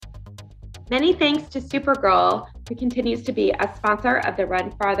Many thanks to Supergirl, who continues to be a sponsor of the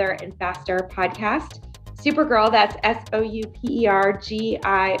Run Farther and Faster podcast. Supergirl, that's Soupergirl,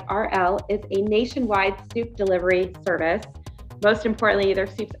 is a nationwide soup delivery service. Most importantly, their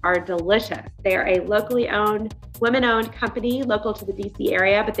soups are delicious. They are a locally owned, women-owned company local to the DC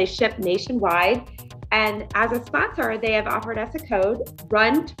area, but they ship nationwide. And as a sponsor, they have offered us a code,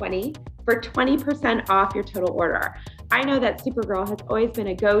 RUN20, for 20% off your total order. I know that Supergirl has always been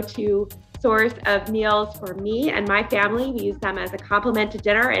a go-to source of meals for me and my family. We use them as a complement to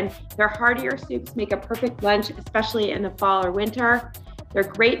dinner, and their heartier soups make a perfect lunch, especially in the fall or winter. They're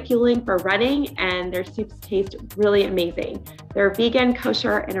great fueling for running, and their soups taste really amazing. They're vegan,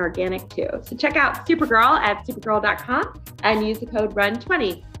 kosher, and organic too. So check out Supergirl at supergirl.com and use the code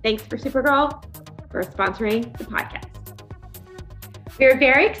RUN20. Thanks for Supergirl for sponsoring the podcast. We are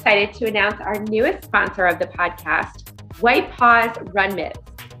very excited to announce our newest sponsor of the podcast, White Paws Run Mitts.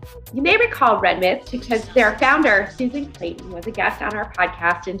 You may recall Run Mitts because their founder, Susan Clayton, was a guest on our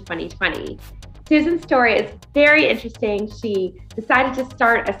podcast in 2020. Susan's story is very interesting. She decided to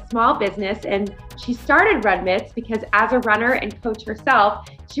start a small business, and she started Run Mitts because as a runner and coach herself,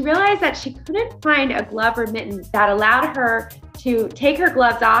 she realized that she couldn't find a glove or mitten that allowed her to take her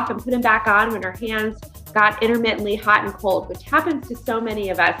gloves off and put them back on when her hands got intermittently hot and cold, which happens to so many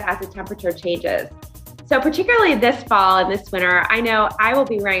of us as the temperature changes. So particularly this fall and this winter, I know I will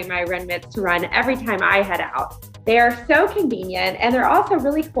be wearing my Run Mitts to run every time I head out. They are so convenient, and they're also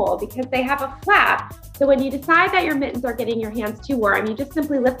really cool because they have a flap. So when you decide that your mittens are getting your hands too warm, you just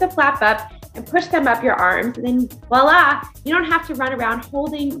simply lift the flap up and push them up your arms, and then voila, you don't have to run around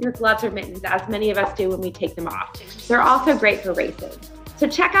holding your gloves or mittens as many of us do when we take them off. They're also great for racing. So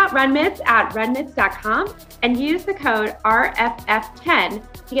check out Run Mitts at runmitts.com and use the code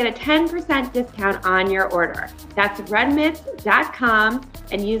RFF10 to get a 10% discount on your order. That's runmitts.com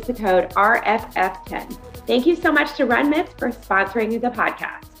and use the code RFF10. Thank you so much to Run Mitts for sponsoring the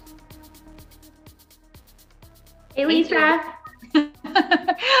podcast. Hey, Lisa.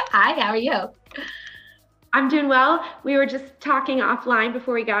 Hi, how are you? I'm doing well. We were just talking offline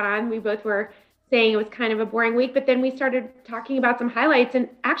before we got on. We both were saying it was kind of a boring week, but then we started talking about some highlights, and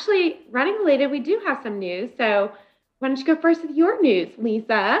actually running related, we do have some news. So why don't you go first with your news,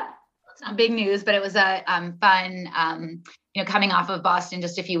 Lisa? It's not big news, but it was a fun, coming off of Boston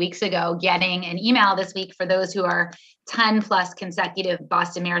just a few weeks ago, getting an email this week for those who are 10 plus consecutive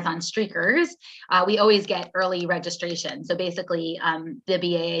Boston Marathon streakers. We always get early registration. So basically the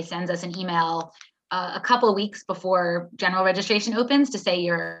BAA sends us an email a couple of weeks before general registration opens to say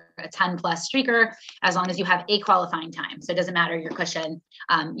you're a 10 plus streaker, as long as you have a qualifying time. So it doesn't matter your cushion.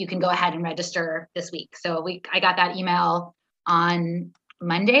 You can go ahead and register this week. So I got that email on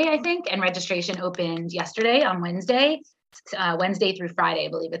Monday, I think, and registration opened yesterday on Wednesday. Wednesday through Friday, I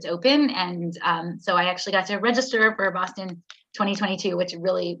believe it's open. And so I actually got to register for Boston 2022, which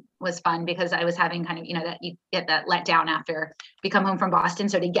really was fun because I was having kind of, that you get that let down after we come home from Boston.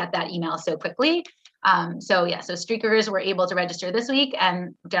 So to get that email so quickly. So streakers were able to register this week,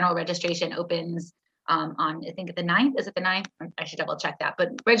 and general registration opens on, I think, the 9th. Is it the 9th? I should double check that, but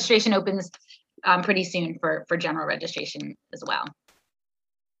registration opens pretty soon for general registration as well.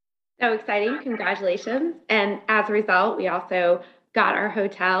 So exciting. Congratulations. And as a result, we also got our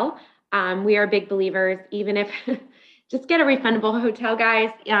hotel. We are big believers, even if just get a refundable hotel,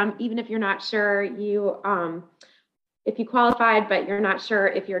 guys. Even if you're not sure if you qualified, but you're not sure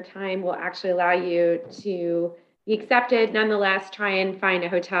if your time will actually allow you to be accepted, nonetheless, try and find a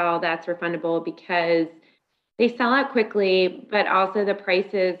hotel that's refundable because they sell out quickly, but also the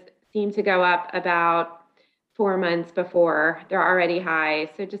prices seem to go up about 4 months before they're already high.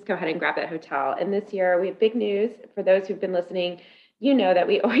 So just go ahead and grab that hotel. And this year we have big news for those who've been listening. You know that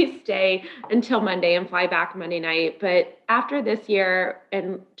we always stay until Monday and fly back Monday night. But after this year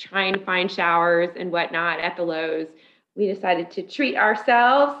and try and find showers and whatnot at the Lowe's, we decided to treat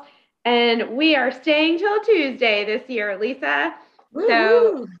ourselves, and we are staying till Tuesday this year, Lisa.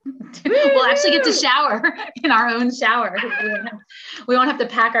 Woo-hoo. So we'll actually get to shower in our own shower. We won't have to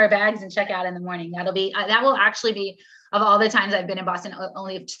pack our bags and check out in the morning. That will actually be, of all the times I've been in Boston,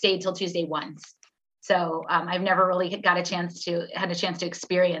 only stayed till Tuesday once. So I've never really had a chance to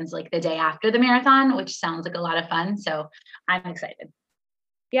experience like the day after the marathon, which sounds like a lot of fun. So I'm excited.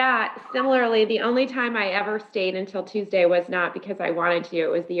 Yeah, similarly, the only time I ever stayed until Tuesday was not because I wanted to.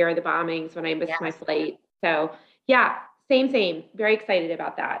 It was the year of the bombings when I missed my flight. So yeah, same. Very excited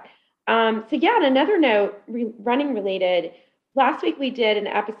about that. On another note, running related, last week we did an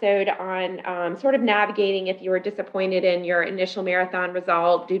episode on sort of navigating if you were disappointed in your initial marathon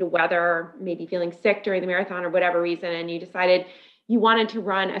result due to weather, maybe feeling sick during the marathon or whatever reason, and you decided you wanted to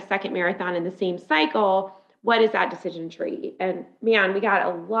run a second marathon in the same cycle, what is that decision tree? And man, we got a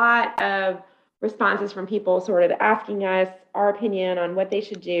lot of responses from people sort of asking us our opinion on what they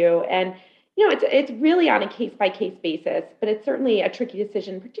should do. And it's really on a case by case basis, but it's certainly a tricky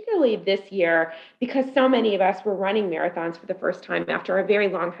decision, particularly this year, because so many of us were running marathons for the first time after a very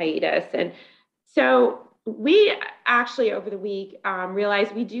long hiatus. And so we actually over the week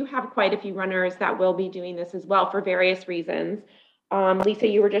realized we do have quite a few runners that will be doing this as well for various reasons. Lisa,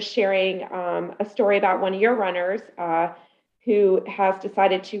 you were just sharing a story about one of your runners who has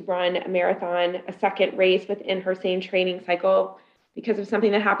decided to run a marathon, a second race within her same training cycle because of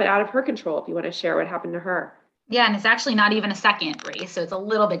something that happened out of her control. If you want to share what happened to her. Yeah, and it's actually not even a second race, so it's a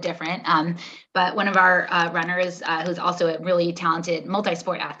little bit different. But one of our runners, who's also a really talented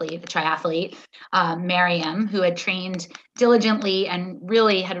multi-sport athlete, a triathlete, Miriam, who had trained diligently and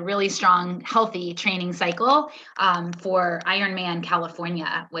really had a really strong, healthy training cycle for Ironman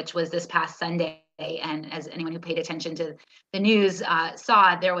California, which was this past Sunday. And as anyone who paid attention to the news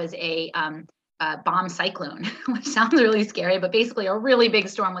saw, there was a bomb cyclone, which sounds really scary, but basically a really big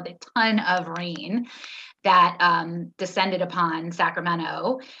storm with a ton of rain that descended upon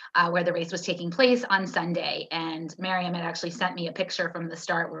Sacramento, where the race was taking place on Sunday. And Miriam had actually sent me a picture from the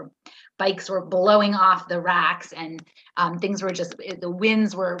start where bikes were blowing off the racks and things were the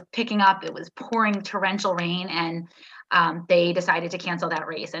winds were picking up. It was pouring torrential rain, and they decided to cancel that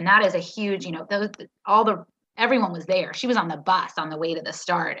race. And that is a huge, everyone was there. She was on the bus on the way to the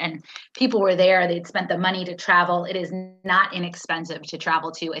start, and people were there. They'd spent the money to travel. It is not inexpensive to travel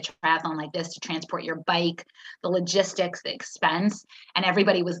to a triathlon like this, to transport your bike, the logistics, the expense. And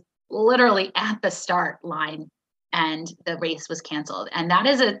everybody was literally at the start line, and the race was canceled. And that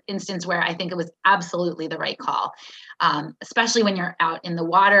is an instance where I think it was absolutely the right call, especially when you're out in the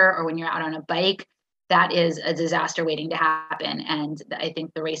water or when you're out on a bike. That is a disaster waiting to happen. And I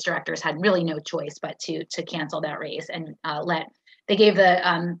think the race directors had really no choice but to cancel that race and they gave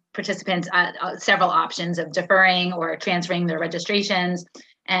the participants several options of deferring or transferring their registrations.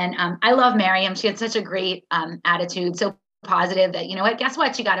 And I love Miriam. She had such a great attitude, so positive that, guess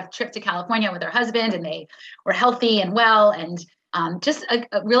what? She got a trip to California with her husband and they were healthy and well. And just a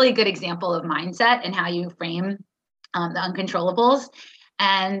really good example of mindset and how you frame the uncontrollables.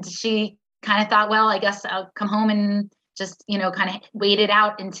 And she kind of thought, well, I guess I'll come home and just, kind of wait it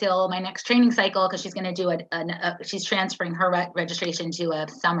out until my next training cycle, because she's going to do she's transferring her registration to a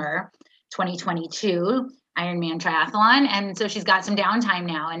summer 2022 Ironman triathlon. And so she's got some downtime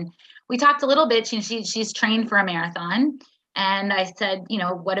now. And we talked a little bit, she's trained for a marathon. And I said,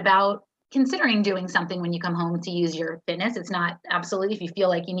 what about considering doing something when you come home to use your fitness? It's not absolutely, if you feel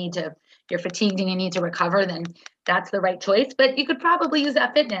like you're fatigued and you need to recover, then that's the right choice, but you could probably use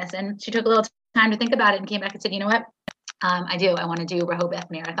that fitness. And she took a little time to think about it and came back and said, you know what? I want to do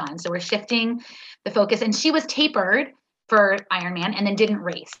Rehoboth Marathon. So we're shifting the focus, and she was tapered for Ironman and then didn't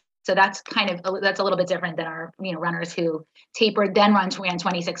race. So that's that's a little bit different than our, runners who tapered, then ran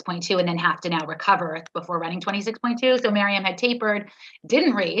 26.2 and then have to now recover before running 26.2. So Miriam had tapered,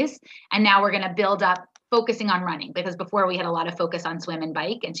 didn't race. And now we're going to build up focusing on running, because before we had a lot of focus on swim and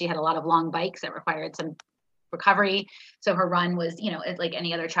bike, and she had a lot of long bikes that required some recovery. So her run was, it's like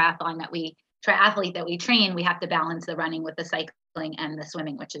any other triathlete that we train, we have to balance the running with the cycling and the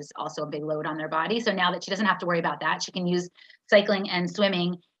swimming, which is also a big load on their body. So now that she doesn't have to worry about that, she can use cycling and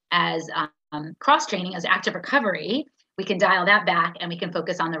swimming as cross training, as active recovery. We can dial that back and we can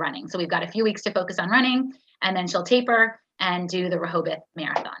focus on the running. So we've got a few weeks to focus on running, and then she'll taper and do the Rehoboth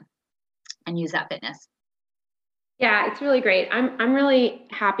Marathon and use that fitness. Yeah, it's really great. I'm really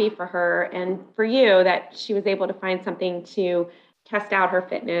happy for her and for you that she was able to find something to test out her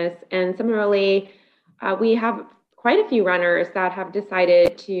fitness. And similarly, we have quite a few runners that have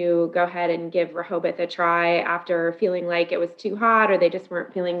decided to go ahead and give Rehoboth a try after feeling like it was too hot or they just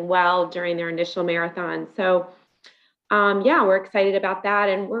weren't feeling well during their initial marathon. So yeah, we're excited about that.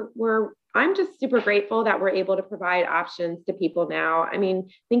 And I'm just super grateful that we're able to provide options to people now. I mean,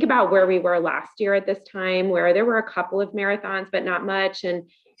 think about where we were last year at this time, where there were a couple of marathons, but not much. And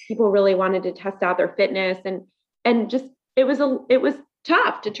people really wanted to test out their fitness and just, it was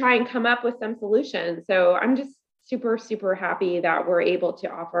tough to try and come up with some solutions. So I'm just super, super happy that we're able to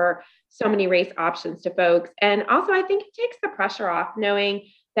offer so many race options to folks. And also, I think it takes the pressure off knowing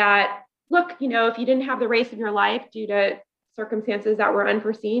that, look, if you didn't have the race of your life due to circumstances that were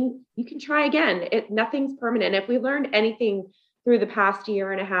unforeseen, you can try again. Nothing's permanent. If we learned anything through the past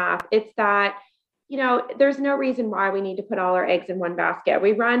year and a half, it's that, there's no reason why we need to put all our eggs in one basket.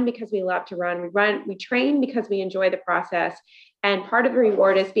 We run because we love to run. We train because we enjoy the process. And part of the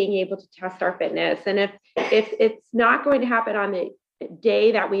reward is being able to test our fitness. And if it's not going to happen on the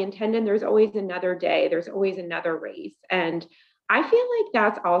day that we intended, there's always another day, there's always another race. And I feel like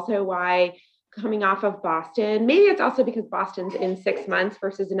that's also why, coming off of Boston, maybe it's also because Boston's in 6 months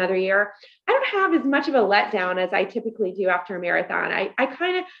versus another year, I don't have as much of a letdown as I typically do after a marathon.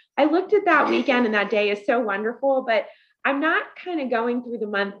 I looked at that weekend, and that day is so wonderful, but I'm not kind of going through the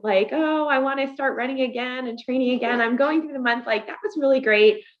month like, oh, I want to start running again and training again. I'm going through the month like, that was really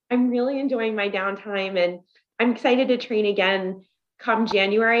great. I'm really enjoying my downtime, and I'm excited to train again come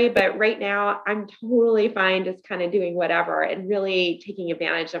January. But right now, I'm totally fine just kind of doing whatever and really taking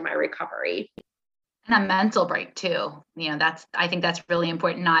advantage of my recovery. And a mental break too. I think that's really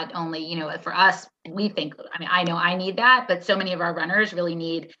important. Not only, for us, we think, I know I need that, but so many of our runners really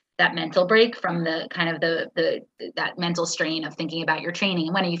need that mental break from the kind of that mental strain of thinking about your training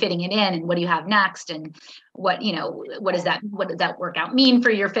and when are you fitting it in and what do you have next and what does that workout mean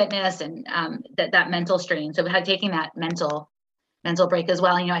for your fitness and that mental strain. So taking that mental break as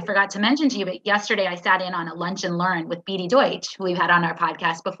well. I forgot to mention to you, but yesterday I sat in on a lunch and learn with Beatty Deutsch, who we've had on our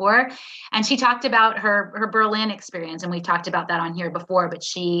podcast before. And she talked about her Berlin experience. And we've talked about that on here before, but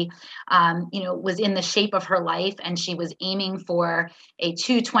she, was in the shape of her life, and she was aiming for a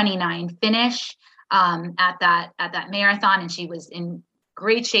 2:29 finish at that marathon. And she was in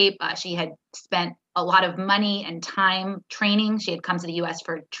great shape. She had spent a lot of money and time training. She had come to the US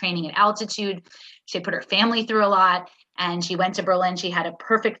for training at altitude. She had put her family through a lot. And she went to Berlin. She had a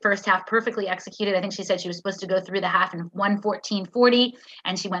perfect first half, perfectly executed. I think she said she was supposed to go through the half in 1:14:40,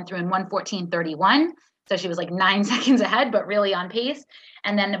 and she went through in 1:14:31. So she was like 9 seconds ahead, but really on pace.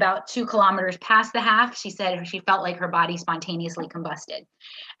 And then about 2 kilometers past the half, she said she felt like her body spontaneously combusted.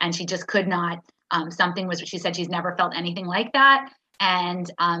 And she just could not, she said she's never felt anything like that.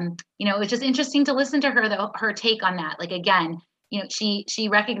 And, it was just interesting to listen to her, though, her take on that. Like, again, she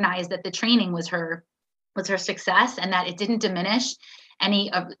recognized that the training was her success, and that it didn't diminish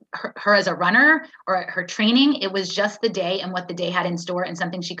any of her as a runner or her training. It was just the day and what the day had in store, and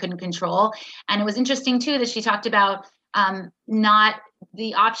something she couldn't control. And it was interesting too that she talked about not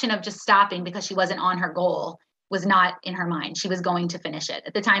the option of just stopping because she wasn't on her goal was not in her mind. She was going to finish it.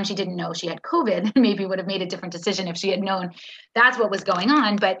 At the time, she didn't know she had COVID. Maybe would have made a different decision if she had known that's what was going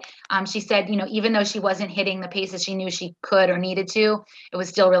on. But she said, even though she wasn't hitting the paces she knew she could or needed to, it was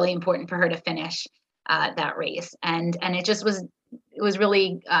still really important for her to finish that race. And it was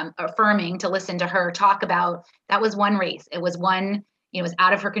really affirming to listen to her talk about that was one race. It was one, it was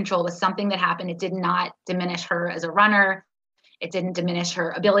out of her control. It was something that happened. It did not diminish her as a runner. It didn't diminish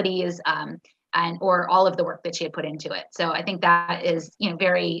her abilities or all of the work that she had put into it. So I think that is,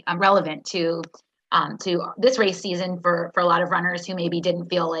 very relevant to this race season for a lot of runners who maybe didn't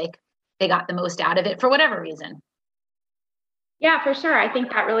feel like they got the most out of it for whatever reason. Yeah, for sure. I think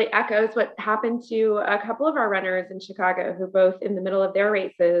that really echoes what happened to a couple of our runners in Chicago who both in the middle of their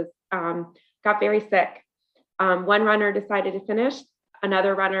races got very sick. One runner decided to finish.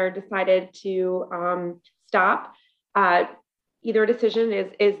 Another runner decided to stop. Either decision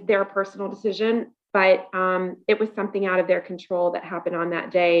is their personal decision, but it was something out of their control that happened on that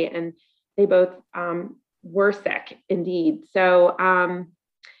day. And they both were sick indeed. So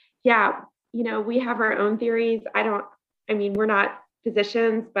we have our own theories. We're not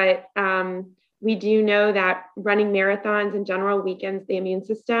physicians, but we do know that running marathons in general weakens the immune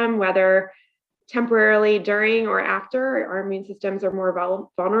system, whether temporarily during or after. Our immune systems are more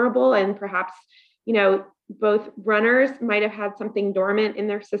vulnerable, and perhaps, both runners might have had something dormant in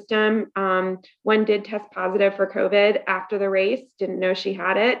their system. One did test positive for COVID after the race, didn't know she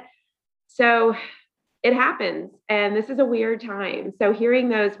had it. So it happens. And this is a weird time. So hearing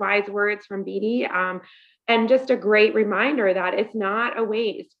those wise words from Beatty, and just a great reminder that it's not a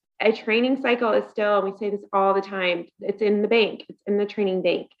waste. A training cycle is still, and we say this all the time, it's in the bank, it's in the training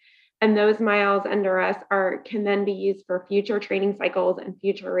bank. And those miles under us can then be used for future training cycles and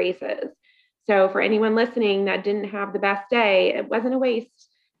future races. So for anyone listening that didn't have the best day, it wasn't a waste.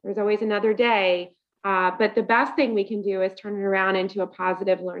 There's always another day. But the best thing we can do is turn it around into a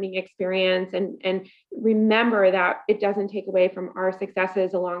positive learning experience, and remember that it doesn't take away from our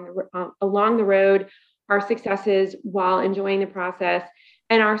successes along the road, our successes while enjoying the process,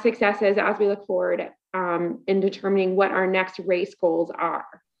 and our successes as we look forward in determining what our next race goals are.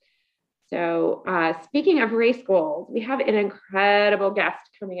 So speaking of race goals, we have an incredible guest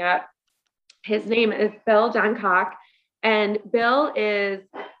coming up. His name is Bill Duncock, and Bill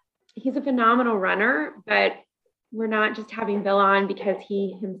he's a phenomenal runner, but we're not just having Bill on because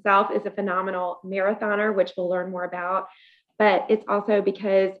he himself is a phenomenal marathoner, which we'll learn more about, but it's also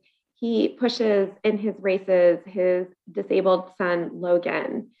because he pushes in his races his disabled son,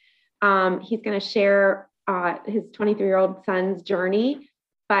 Logan. He's going to share his 23-year-old son's journey,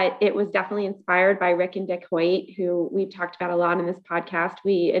 but it was definitely inspired by Rick and Dick Hoyt, who we've talked about a lot in this podcast.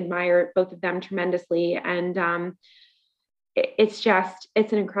 We admire both of them tremendously. And it's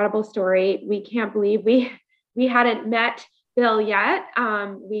an incredible story. We can't believe we hadn't met Bill yet.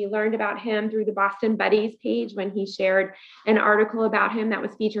 We learned about him through the Boston Buddies page when he shared an article about him that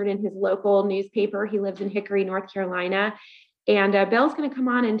was featured in his local newspaper. He lives in Hickory, North Carolina. And Bill's going to come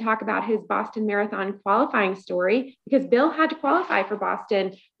on and talk about his Boston Marathon qualifying story, because Bill had to qualify for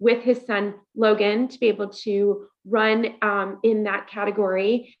Boston with his son, Logan, to be able to run in that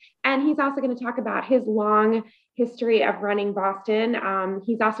category. And he's also going to talk about his long history of running Boston.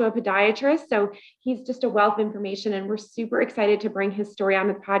 He's also a podiatrist, so he's just a wealth of information, and we're super excited to bring his story on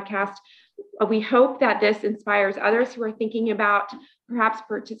the podcast. We hope that this inspires others who are thinking about perhaps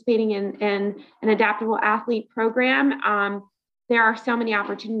participating in an adaptable athlete program. There are so many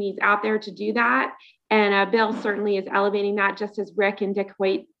opportunities out there to do that. And Bill certainly is elevating that, just as Rick and Dick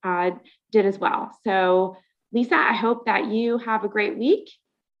Hoyt did as well. So Lisa, I hope that you have a great week.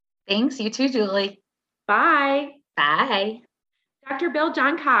 Thanks. You too, Julie. Bye. Bye. Dr. Bill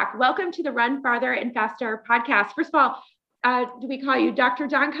Johncock, welcome to the Run Farther and Faster podcast. First of all, do we call you Dr.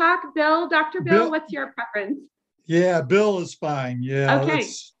 Johncock? Bill, Dr. Bill, what's your preference? Yeah, Bill is fine. Yeah. Okay.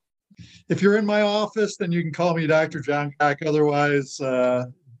 If you're in my office, then you can call me Dr. Johncock. Otherwise,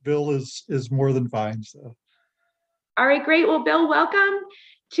 Bill is more than fine. So. All right, great. Well, Bill, welcome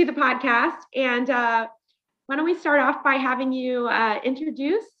to the podcast. And why don't we start off by having you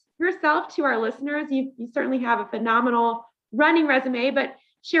introduce yourself to our listeners. You certainly have a phenomenal running resume, but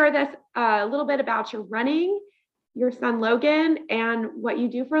share with us a little bit about your running, your son Logan, and what you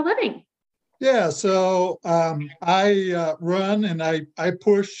do for a living. Yeah, so I run and I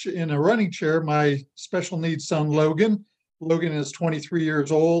push in a running chair my special needs son, Logan. Logan is 23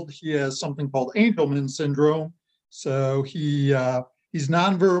 years old. He has something called Angelman syndrome. So he's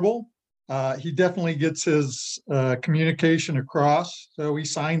nonverbal. He definitely gets his communication across. So he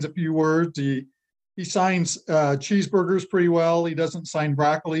signs a few words. He signs cheeseburgers pretty well. He doesn't sign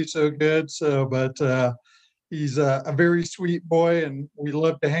broccoli so good. But he's a very sweet boy, and we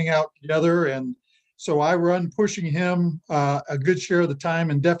love to hang out together. And so I run pushing him a good share of the time,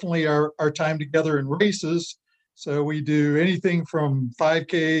 and definitely our time together in races. So we do anything from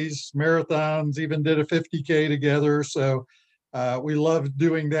 5Ks, marathons, even did a 50K together. So we love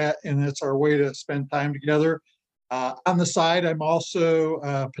doing that, and it's our way to spend time together. On the side, I'm also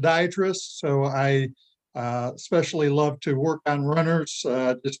a podiatrist, so I especially love to work on runners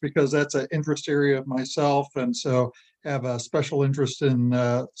just because that's an interest area of myself. And so have a special interest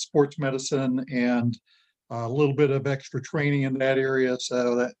in sports medicine and a little bit of extra training in that area.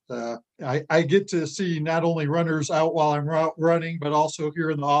 So that I get to see not only runners out while I'm running, but also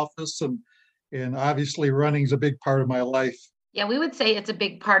here in the office. And obviously running is a big part of my life. Yeah, we would say it's a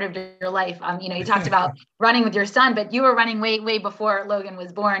big part of your life. You talked about running with your son, but you were running way, way before Logan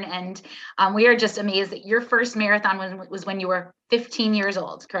was born. And we are just amazed that your first marathon was when you were 15 years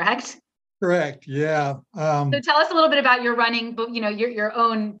old, correct? Correct. Yeah. So tell us a little bit about your running, but your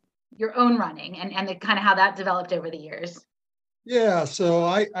own running and the kind of how that developed over the years. Yeah. So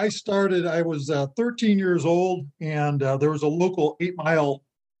I started, I was 13 years old, and there was a local 8-mile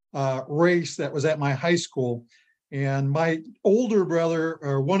race that was at my high school. And my older brother,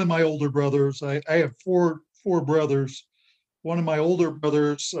 or one of my older brothers, I have four brothers. One of my older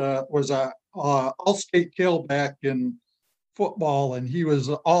brothers was a all-state tailback in football, and he was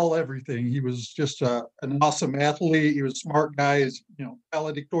all everything. He was just an awesome athlete. He was a smart guy. He's,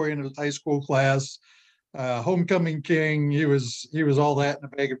 valedictorian of his high school class, homecoming king. He was all that in a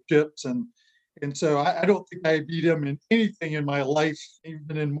bag of chips. And so I don't think I beat him in anything in my life,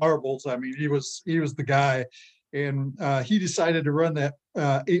 even in marbles. I mean, he was the guy. And he decided to run that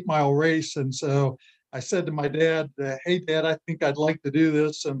 8-mile race. And so I said to my dad, hey, Dad, I think I'd like to do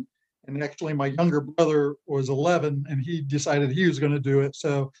this. And actually, my younger brother was 11, and he decided he was going to do it.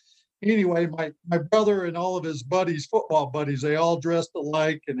 So anyway, my brother and all of his buddies, football buddies, they all dressed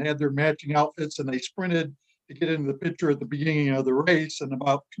alike and had their matching outfits, and they sprinted to get into the picture at the beginning of the race. And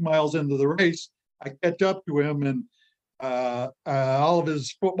about 2 miles into the race, I catch up to him, and all of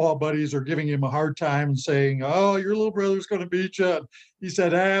his football buddies are giving him a hard time and saying, "Oh, your little brother's going to beat you." He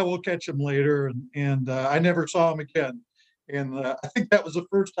said, "We'll catch him later." And I never saw him again. And I think that was the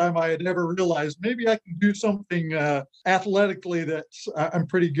first time I had ever realized maybe I can do something athletically that I'm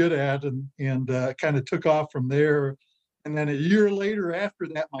pretty good at, and kind of took off from there. And then a year later, after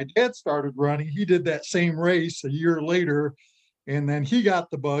that, my dad started running. He did that same race a year later, and then he got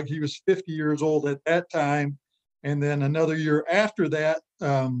the bug. He was 50 years old at that time. And then another year after that,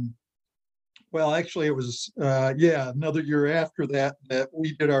 Well, actually, it was another year after that that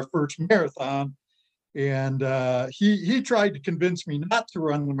we did our first marathon, and he tried to convince me not to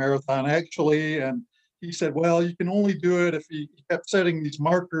run the marathon actually, and he said, "Well, you can only do it if you kept setting these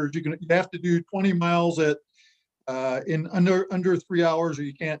markers. You have to do 20 miles at in under 3 hours, or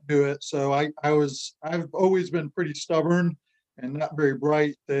you can't do it." So I've always been pretty stubborn and not very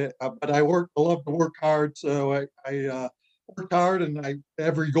bright, but I love to work hard, so I worked hard, and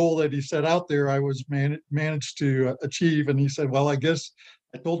every goal that he set out there, I was managed to achieve. And he said, "Well, I guess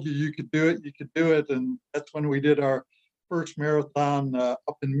I told you you could do it. You could do it." And that's when we did our first marathon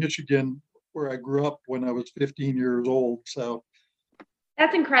up in Michigan, where I grew up when I was 15 years old. So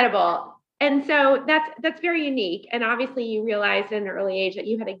That's incredible. And so that's very unique. And obviously you realized at an early age that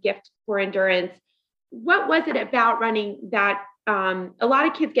you had a gift for endurance. What was it about running that a lot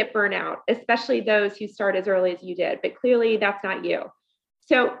of kids get burnout, especially those who start as early as you did, but clearly that's not you.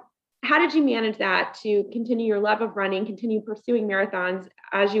 So how did you manage that to continue your love of running, continue pursuing marathons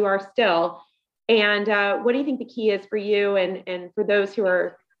as you are still? And what do you think the key is for you and for those who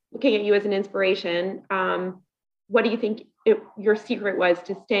are looking at you as an inspiration? What do you think your secret was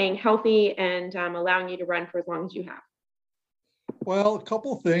to staying healthy and allowing you to run for as long as you have? well, a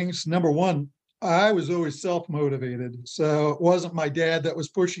couple of things. Number one, I was always self-motivated. So it wasn't my dad that was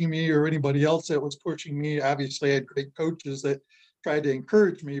pushing me or anybody else that was pushing me. Obviously, I had great coaches that tried to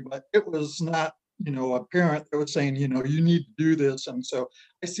encourage me, but it was not, a parent that was saying, you need to do this. And so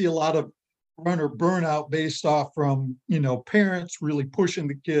I see a lot of runner burnout based off from, parents really pushing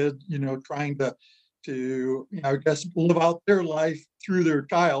the kid, trying to I guess live out their life through their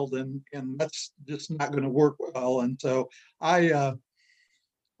child, and that's just not going to work well. And so I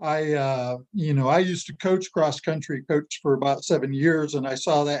I used to coach cross country, coach for about 7 years, and I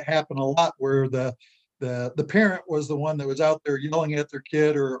saw that happen a lot where the parent was the one that was out there yelling at their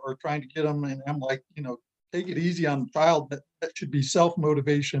kid or trying to get them. And I'm like, take it easy on the child. That should be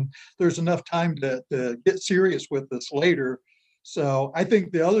self-motivation. There's enough time to get serious with this later. So I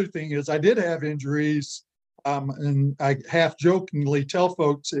think the other thing is I did have injuries, and I half jokingly tell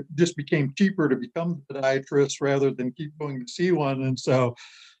folks it just became cheaper to become a podiatrist rather than keep going to see one. And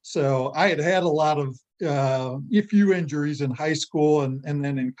so I had a lot of a few injuries in high school and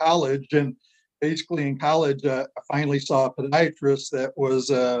then in college. And basically in college, I finally saw a podiatrist that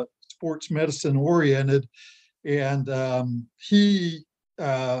was sports medicine oriented. And I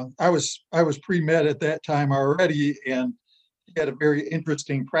was pre-med at that time already, and he had a very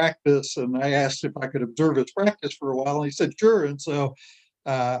interesting practice. And I asked if I could observe his practice for a while, and he said, "Sure." And so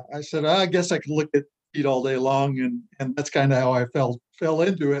I said, "I guess I could look at feet all day long," and that's kind of how I fell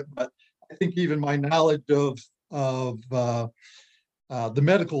into it. But I think even my knowledge of the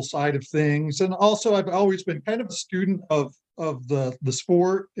medical side of things, and also I've always been kind of a student of the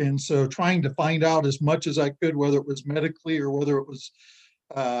sport, and so trying to find out as much as I could, whether it was medically or whether it was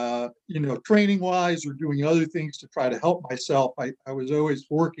training wise or doing other things to try to help myself. I was always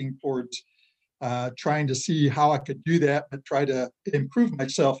working towards trying to see how I could do that, but try to improve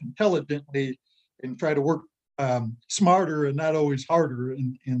myself intelligently and try to work smarter and not always harder.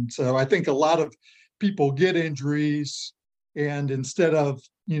 And so I think a lot of people get injuries, and instead of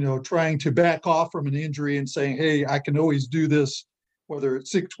trying to back off from an injury and saying, "Hey, I can always do this, whether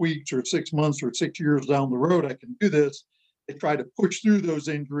it's 6 weeks or 6 months or 6 years down the road, I can do this," they try to push through those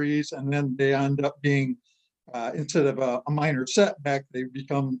injuries, and then they end up being instead of a minor setback, they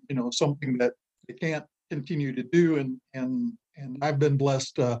become something that they can't continue to do. And I've been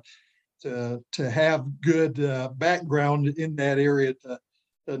blessed to have good background in that area to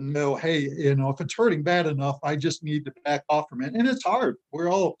know, hey, if it's hurting bad enough, I just need to back off from it. And it's hard. We're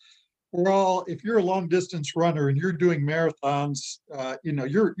all, if you're a long distance runner and you're doing marathons,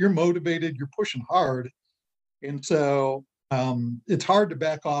 you're motivated, you're pushing hard. And so it's hard to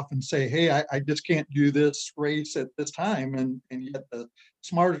back off and say, "Hey, I just can't do this race at this time." And yet the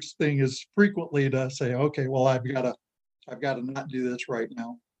smartest thing is frequently to say, "Okay, well, I've got to not do this right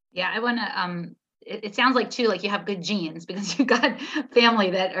now." Yeah, I want to. It sounds like too, like you have good genes because you've got family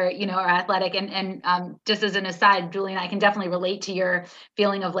that are athletic. And just as an aside, Julie and I can definitely relate to your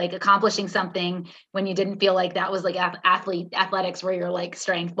feeling of like accomplishing something when you didn't feel like that was like athletics where you're like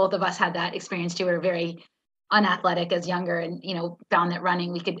strength. Both of us had that experience too. We were very unathletic as younger and found that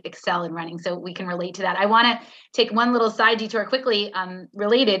running we could excel in running, so we can relate to that. I want to take one little side detour quickly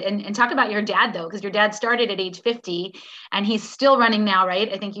related and talk about your dad though, because your dad started at age 50 and he's still running now,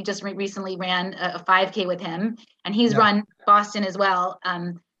 right? I think you just recently ran a 5K with him, and he's run Boston as well.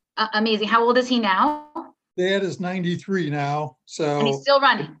 Amazing. How old is he now? Dad is 93 now, And he's so still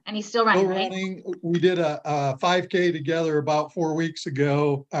running. And he's still running, still right? running. We did a 5K together about 4 weeks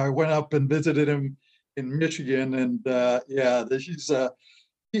ago. I went up and visited him in Michigan, and yeah,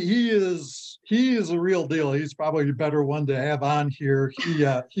 he is a real deal. He's probably a better one to have on here.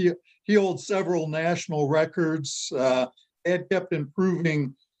 He holds several national records. Dad kept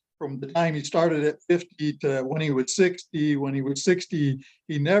improving from the time he started at 50 to when he was 60. When he was 60,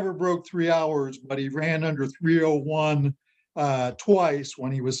 he never broke 3 hours, but he ran under 3:01 twice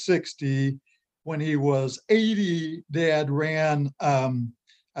when he was 60. When he was 80, Dad ran a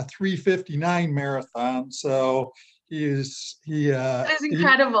 3:59 marathon. So That is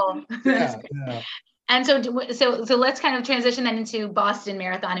incredible. yeah, yeah. And so let's kind of transition then into Boston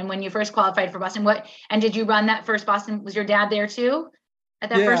Marathon. And when you first qualified for Boston, and did you run that first Boston? Was your dad there too at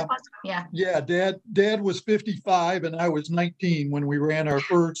that first Boston? Yeah. Yeah, Dad was 55 and I was 19 when we ran our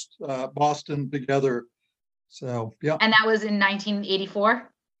first Boston together. So yeah. And that was in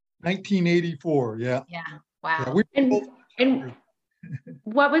 1984? 1984, yeah. Yeah. Wow. Yeah, we and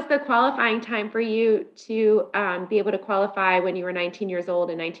what was the qualifying time for you to be able to qualify when you were 19 years old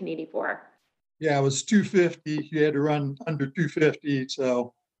in 1984? Yeah, it was 250. You had to run under 250.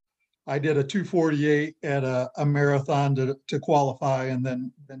 So I did a 248 at a marathon to qualify. And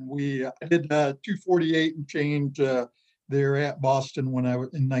then I did 248 and change there at Boston when I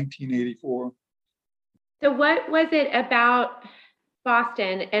was in 1984. So what was it about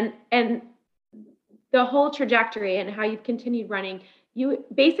Boston and the whole trajectory and how you've continued running? You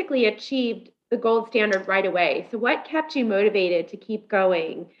basically achieved the gold standard right away. So what kept you motivated to keep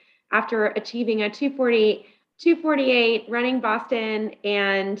going after achieving a 248, running Boston,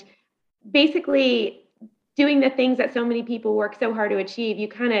 and basically doing the things that so many people work so hard to achieve? You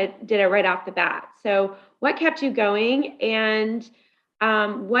kind of did it right off the bat. So what kept you going, and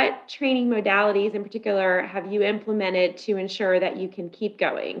what training modalities in particular have you implemented to ensure that you can keep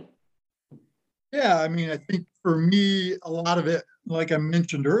going? Yeah, I mean, I think for me, a lot of it, like I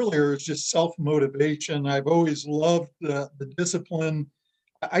mentioned earlier, is just self-motivation. I've always loved the discipline.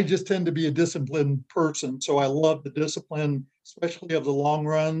 I just tend to be a disciplined person. So I love the discipline, especially of the long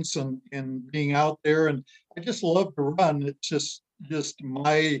runs and being out there. And I just love to run. It's just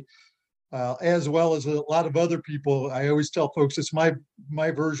my, as well as a lot of other people, I always tell folks it's my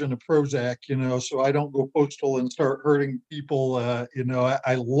version of Prozac, so I don't go postal and start hurting people.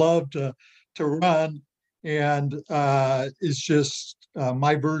 I love to run, and it's just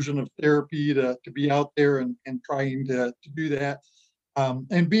my version of therapy to be out there and trying to do that.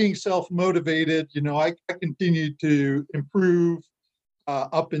 And being self-motivated, I continued to improve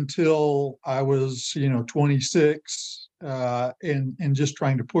up until I was, 26, and just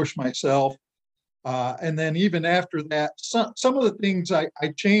trying to push myself. And then even after that, some of the things I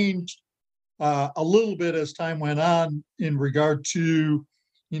changed a little bit as time went on in regard to,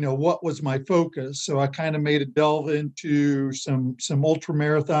 what was my focus. So I kind of made a delve into some ultra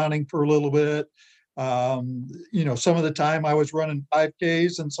marathoning for a little bit. Some of the time I was running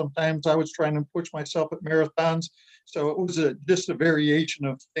 5Ks, and sometimes I was trying to push myself at marathons. So it was just a variation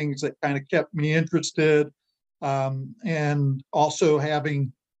of things that kind of kept me interested. And also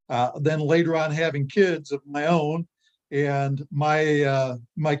having, then later on having kids of my own, and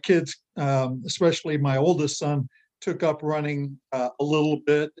my kids, especially my oldest son, took up running a little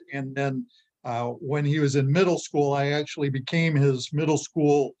bit. And then when he was in middle school, I actually became his middle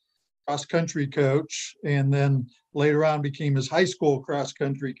school cross country coach, and then later on became his high school cross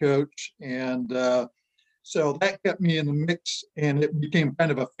country coach. And so that kept me in the mix, and it became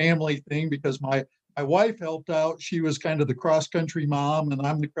kind of a family thing because my wife helped out. She was kind of the cross country mom, and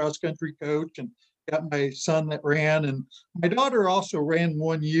I'm the cross country coach, and got my son that ran. And my daughter also ran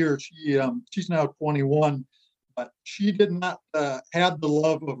 1 year. She's now 21, but she did not have the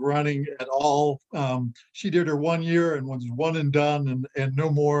love of running at all. She did her 1 year and was one and done, and no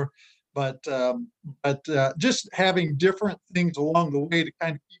more. But just having different things along the way to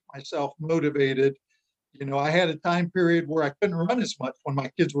kind of keep myself motivated. I had a time period where I couldn't run as much when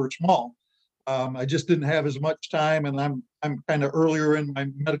my kids were small. I just didn't have as much time, and I'm kind of earlier in my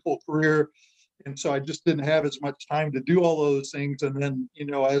medical career, and so I just didn't have as much time to do all those things. And then,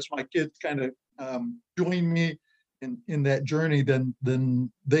 as my kids kind of joined me in that journey,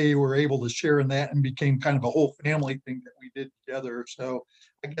 then they were able to share in that and became kind of a whole family thing that we did together. So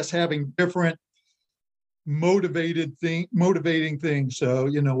I guess having different motivating things. So,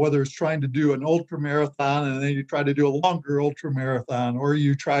 whether it's trying to do an ultra marathon and then you try to do a longer ultra marathon, or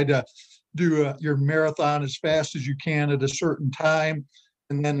you try to do your marathon as fast as you can at a certain time,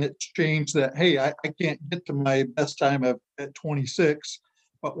 and then it's changed that, hey, I can't get to my best time at 26.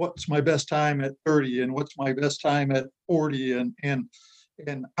 but what's my best time at 30 and what's my best time at 40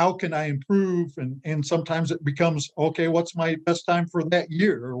 and how can I improve? And sometimes it becomes, okay, what's my best time for that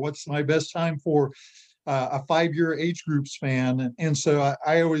year? Or what's my best time for a 5-year age group span? And so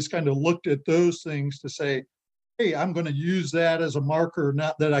I always kind of looked at those things to say, hey, I'm going to use that as a marker.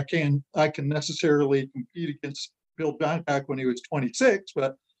 Not that I can necessarily compete against Bill Johncock when he was 26,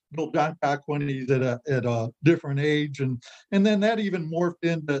 but Bill Johncock when he's at a different age. And then that even morphed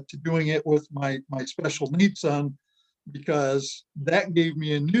into doing it with my special needs son, because that gave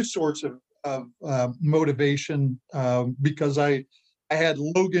me a new source of motivation, because I had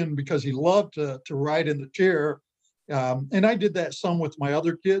Logan because he loved to ride in the chair. And I did that some with my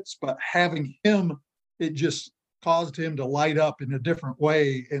other kids, but having him, it just caused him to light up in a different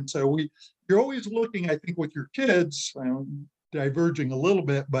way. And so you're always looking, I think, with your kids, diverging a little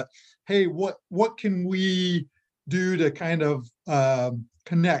bit, but hey, what can we do to kind of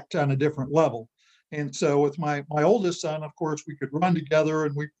connect on a different level? And so with my oldest son, of course, we could run together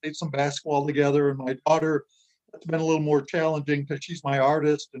and we played some basketball together. And my daughter, it's been a little more challenging because she's my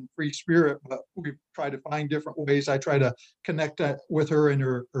artist and free spirit, but we try to find different ways. I try to connect with her in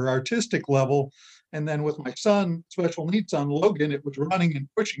her artistic level. And then with my son, special needs son, Logan, it was running and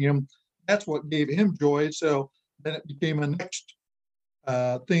pushing him. That's what gave him joy. So then it became a next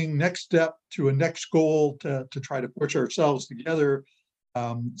step to a next goal to try to push ourselves together.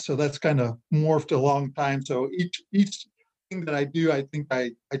 So that's kind of morphed a long time. So each thing that I do, I think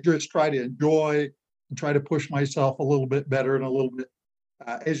I just try to enjoy and try to push myself a little bit better and a little bit,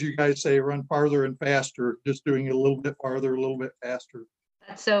 as you guys say, run farther and faster, just doing it a little bit farther, a little bit faster.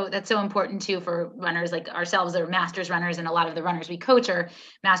 That's so important too for runners like ourselves that are masters runners, and a lot of the runners we coach are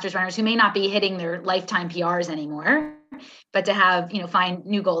masters runners who may not be hitting their lifetime PRs anymore, but to have, find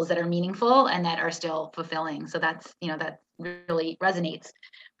new goals that are meaningful and that are still fulfilling. So that really resonates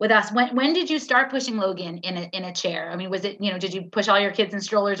with us. When did you start pushing Logan in a chair? I mean, was it, did you push all your kids in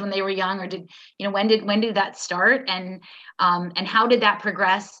strollers when they were young, or when did that start? And how did that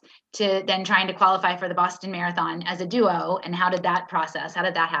progress to then trying to qualify for the Boston Marathon as a duo? And how did that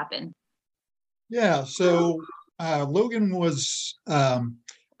happen? Yeah. So Logan was,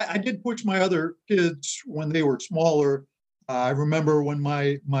 I did push my other kids when they were smaller. I remember when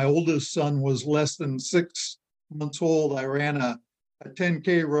my oldest son was less than 6 months old, I ran a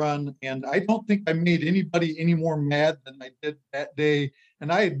 10K run, and I don't think I made anybody any more mad than I did that day.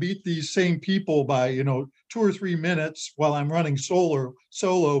 And I had beat these same people by 2 or 3 minutes while I'm running solo.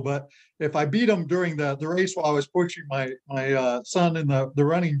 But if I beat them during the race while I was pushing my son in the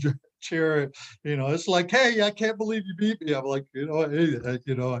running chair, it's like, hey, I can't believe you beat me. I'm like, hey,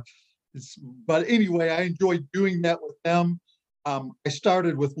 but anyway, I enjoyed doing that with them. I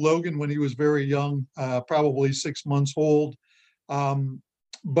started with Logan when he was very young, probably 6 months old.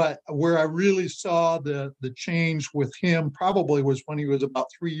 But where I really saw the change with him probably was when he was about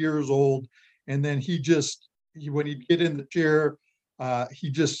 3 years old. And then when he'd get in the chair,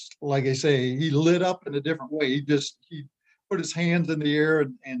 he just, like I say, he lit up in a different way. He put his hands in the air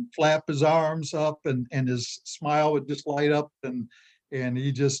and flap his arms up, and his smile would just light up, and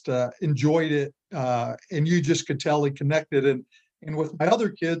he just enjoyed it. And you just could tell he connected. And with my other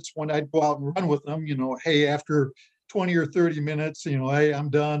kids, when I'd go out and run with them, hey, after 20 or 30 minutes, hey, I'm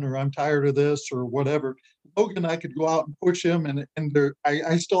done, or I'm tired of this, or whatever. Logan, I could go out and push him, and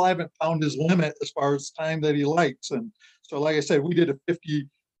I still haven't found his limit as far as time that he likes. And so, like I said, we did a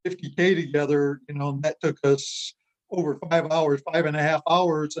 50K together, and that took us over 5.5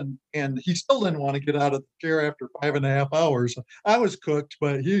 hours, and he still didn't want to get out of the chair after 5.5 hours. I was cooked,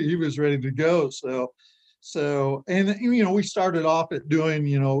 but he was ready to go. So, and we started off at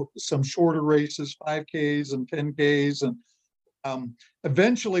doing, some shorter races, 5Ks and 10Ks. And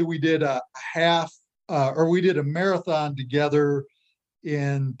eventually we did a half, or we did a marathon together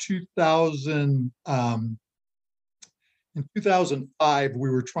in 2000. In 2005, we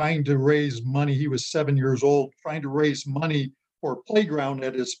were trying to raise money. He was 7 years old, trying to raise money for a playground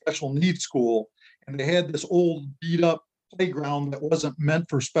at his special needs school. And they had this old beat up playground that wasn't meant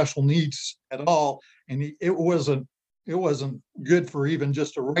for special needs at all. And it wasn't good for even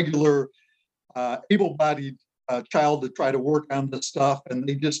just a regular able-bodied child to try to work on this stuff. And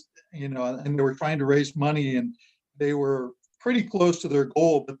they just, and they were trying to raise money, and they were pretty close to their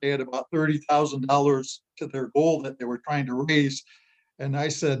goal, but they had about $30,000 to their goal that they were trying to raise. And I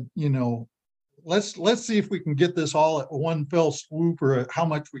said, let's see if we can get this all at one fell swoop, or how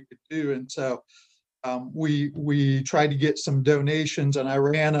much we could do. And so we tried to get some donations, and I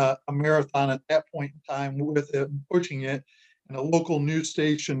ran a marathon at that point in time with it, pushing it, and a local news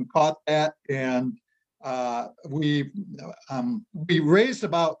station caught that, and we raised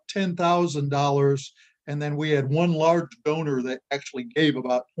about $10,000, and then we had one large donor that actually gave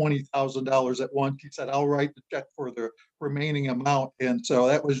about $20,000 at once. He said, "I'll write the check for the remaining amount," and so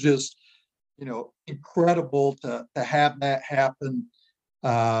that was just incredible to have that happen.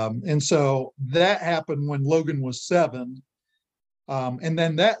 And so that happened when Logan was 7. And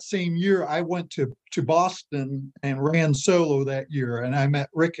then that same year, I went to Boston and ran solo that year, and I met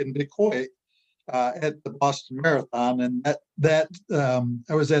Rick and Dick Hoyt at the Boston Marathon, and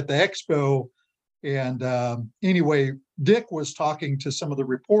I was at the expo, and anyway, Dick was talking to some of the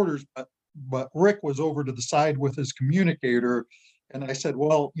reporters, but Rick was over to the side with his communicator, and I said,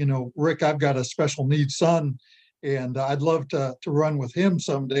 "Well, Rick, I've got a special needs son, and I'd love to run with him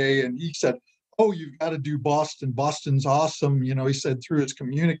someday." And he said, "Oh, you've got to do Boston. Boston's awesome." He said through his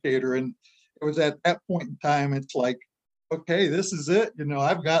communicator. And it was at that point in time, it's like, okay, this is it.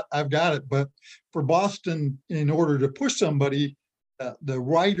 I've got it. But for Boston, in order to push somebody, the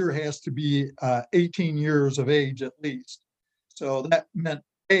rider has to be 18 years of age at least. So that meant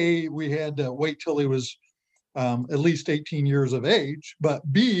we had to wait till he was at least 18 years of age. But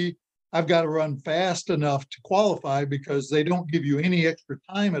B, I've got to run fast enough to qualify, because they don't give you any extra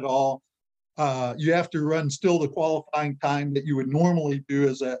time at all. You have to run still the qualifying time that you would normally do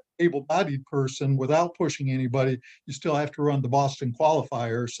as an able-bodied person without pushing anybody. You still have to run the Boston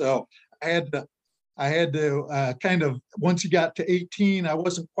qualifier. So I had to kind of, once you got to 18, I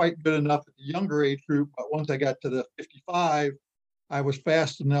wasn't quite good enough at the younger age group, but once I got to the 55, I was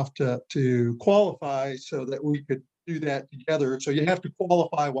fast enough to qualify so that we could do that together. So you have to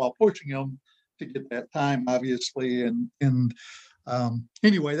qualify while pushing them to get that time, obviously. And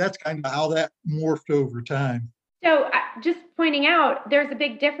anyway, that's kind of how that morphed over time. So just pointing out, there's a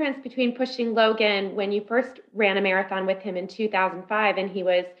big difference between pushing Logan when you first ran a marathon with him in 2005 and he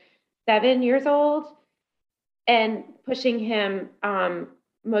was 7 years old, and pushing him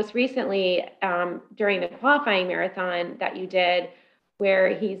most recently during the qualifying marathon that you did,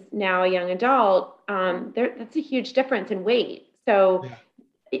 where he's now a young adult. That's a huge difference in weight. So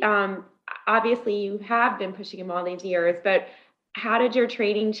obviously you have been pushing him all these years, but how did your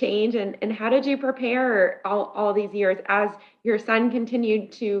training change, and how did you prepare all these years as your son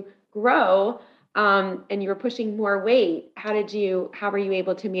continued to grow and you were pushing more weight? How were you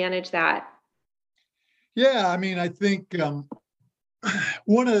able to manage that? Yeah, I mean, I think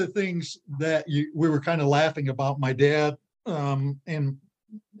one of the things that we were kind of laughing about my dad, and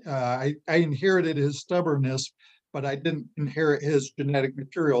I inherited his stubbornness, but I didn't inherit his genetic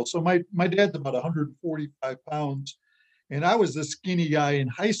material. So my dad's about 145 pounds. And I was the skinny guy in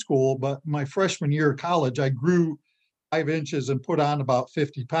high school, but my freshman year of college, I grew 5 inches and put on about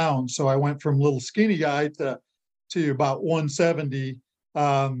 50 pounds. So I went from little skinny guy to about 170.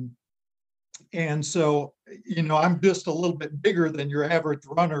 And so, I'm just a little bit bigger than your average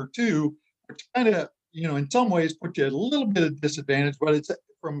runner too, which kind of, in some ways put you at a little bit of disadvantage, but it's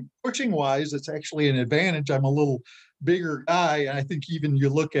from pushing wise, it's actually an advantage. I'm a little bigger guy. And I think even you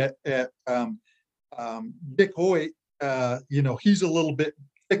look at Dick Hoyt, he's a little bit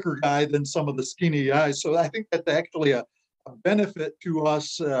thicker guy than some of the skinny guys. So I think that's actually a benefit to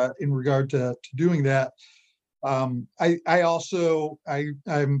us in regard to doing that. I also,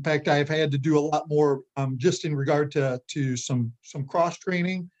 in fact, I've had to do a lot more just in regard to some cross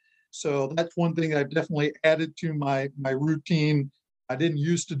training. So that's one thing I've definitely added to my routine. I didn't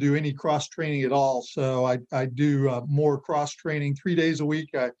used to do any cross training at all. So I do more cross training 3 days a week.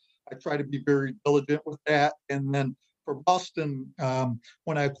 I try to be very diligent with that. And then for Boston,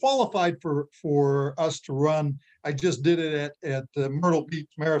 when I qualified for us to run, I just did it at the Myrtle Beach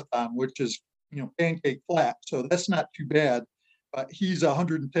Marathon, which is pancake flat. So that's not too bad. But he's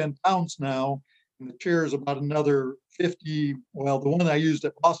 110 pounds now, and the chair is about another 50. Well, the one I used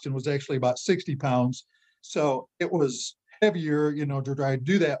at Boston was actually about 60 pounds. So it was heavier, to try to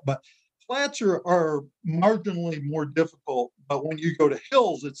do that. But flats are marginally more difficult, but when you go to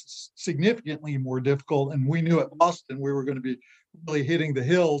hills, it's significantly more difficult. And we knew at Boston we were going to be really hitting the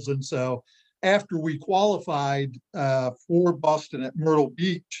hills. And so after we qualified for Boston at Myrtle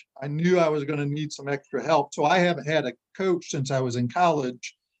Beach, I knew I was going to need some extra help. So I haven't had a coach since I was in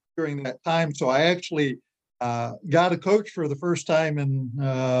college during that time. So I actually got a coach for the first time in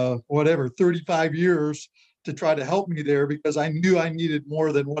 35 years to try to help me there, because I knew I needed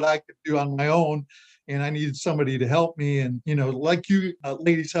more than what I could do on my own. And I needed somebody to help me. And, like you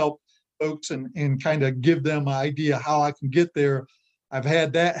ladies help folks and kind of give them an idea how I can get there. I've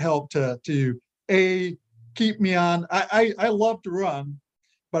had that help to keep me on. I love to run,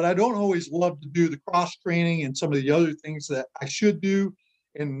 but I don't always love to do the cross training and some of the other things that I should do.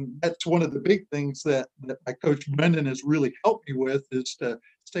 And that's one of the big things that my coach Brendan has really helped me with, is to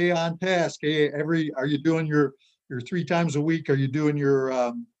stay on task. Hey, are you doing your 3 times a week? Are you doing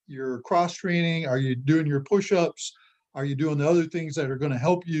your cross training? Are you doing your push-ups? Are you doing the other things that are going to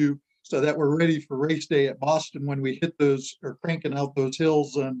help you so that we're ready for race day at Boston when we hit those, or cranking out those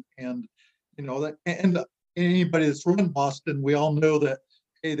hills? And that, and anybody that's run Boston, we all know that,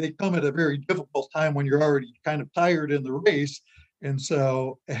 hey, they come at a very difficult time when you're already kind of tired in the race. And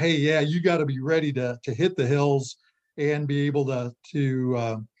so, hey, yeah, you got to be ready to hit the hills and be able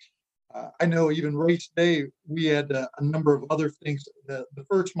to I know even race day, we had a number of other things. The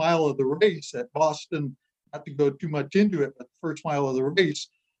first mile of the race at Boston, not to go too much into it, but the first mile of the race,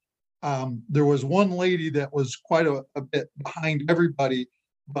 there was one lady that was quite a bit behind everybody,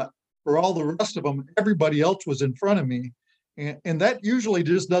 but for all the rest of them, everybody else was in front of me. And that usually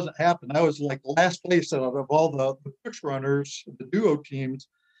just doesn't happen. I was like last place out of all the push runners, the duo teams.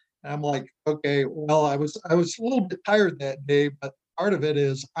 And I'm like, okay, well, I was a little bit tired that day, but part of it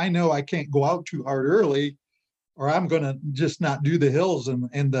is I know I can't go out too hard early, or I'm going to just not do the hills.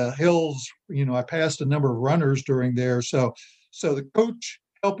 And the hills, I passed a number of runners during there. So the coach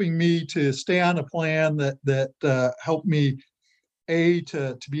helping me to stay on a plan that helped me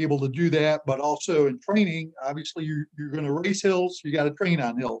to be able to do that, but also in training, obviously you're going to race hills, you got to train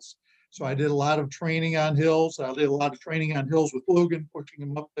on hills. So I did a lot of training on hills. I did a lot of training on hills with Logan, pushing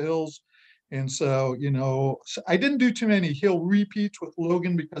him up the hills. And so, I didn't do too many hill repeats with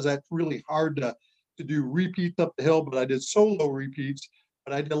Logan because that's really hard to do repeats up the hill, but I did solo repeats.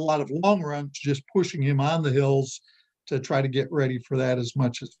 But I did a lot of long runs, just pushing him on the hills to try to get ready for that as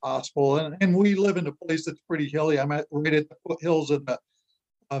much as possible. And we live in a place that's pretty hilly. I'm right at the foothills of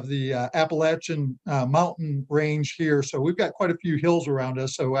the Appalachian mountain range here. So we've got quite a few hills around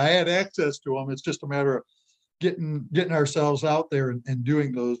us. So I had access to them. It's just a matter of getting ourselves out there and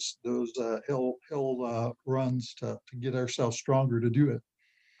doing those hill runs to get ourselves stronger to do it.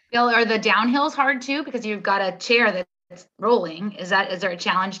 Bill, are the downhills hard too? Because you've got a chair that's rolling. Is there a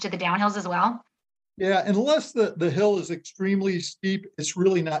challenge to the downhills as well? Yeah, unless the hill is extremely steep, it's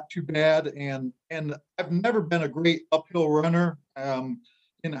really not too bad. And I've never been a great uphill runner.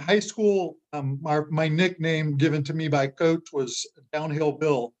 In high school, my nickname given to me by coach was Downhill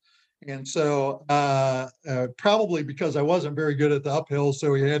Bill. And so probably because I wasn't very good at the uphill,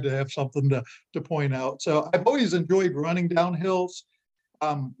 so he had to have something to point out. So I've always enjoyed running down hills.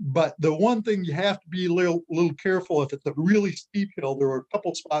 But the one thing you have to be a little careful, if it's a really steep hill, there were a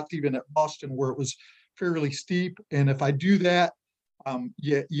couple spots even at Boston where it was fairly steep. And if I do that,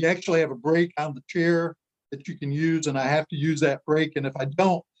 you actually have a brake on the chair that you can use, and I have to use that brake. And if I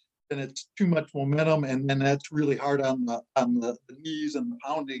don't, then it's too much momentum, and then that's really hard on the knees and the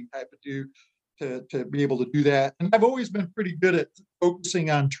pounding type of to be able to do that. And I've always been pretty good at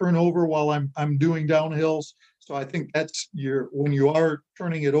focusing on turnover while I'm doing downhills. So I think that's when you are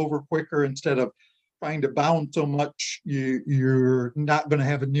turning it over quicker instead of trying to bound so much, you're not going to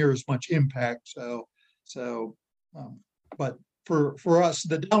have near as much impact. But for us,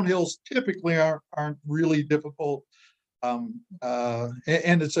 the downhills typically aren't really difficult. And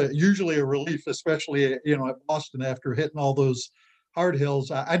it's usually a relief, especially at Boston after hitting all those hard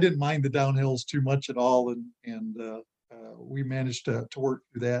hills. I didn't mind the downhills too much at all, and we managed to work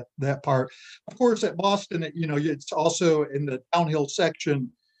through that part. Of course, at Boston, it's also in the downhill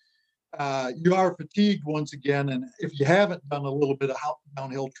section. You are fatigued once again, and if you haven't done a little bit of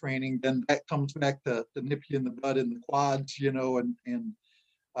downhill training, then that comes back to nip you in the butt in the quads,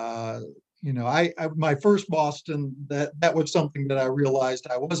 my first Boston, that was something that I realized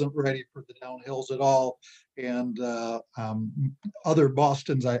I wasn't ready for the downhills at all. And other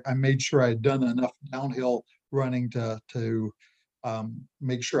Bostons, I made sure I had done enough downhill running to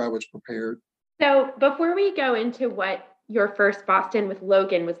make sure I was prepared. So before we go into what your first Boston with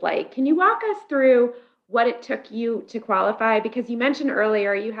Logan was like, can you walk us through what it took you to qualify? Because you mentioned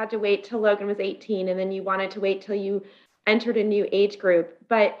earlier you had to wait till Logan was 18, and then you wanted to wait till you entered a new age group.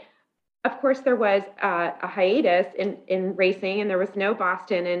 But of course, there was a hiatus in racing, and there was no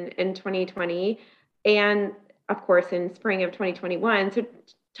Boston in 2020, and of course in spring of 2021. So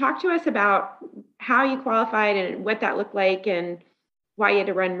talk to us about how you qualified and what that looked like and why you had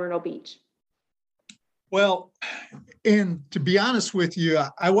to run Myrtle Beach. Well, and to be honest with you,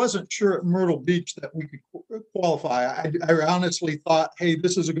 I wasn't sure at Myrtle Beach that we could qualify. I honestly thought, hey,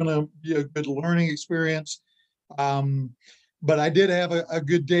 this is going to be a good learning experience. But I did have a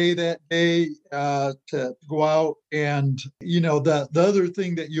good day that day to go out. And, the other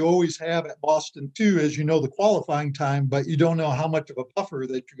thing that you always have at Boston too is, the qualifying time, but you don't know how much of a buffer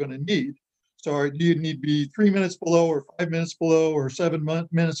that you're going to need. So do you need to be 3 minutes below or 5 minutes below or 7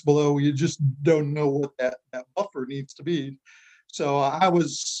 minutes below? You just don't know what that buffer needs to be. So I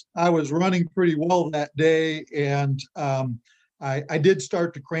was running pretty well that day, and I did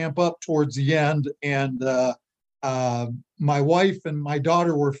start to cramp up towards the end, and my wife and my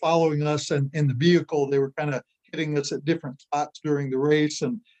daughter were following us in the vehicle. They were kind of hitting us at different spots during the race,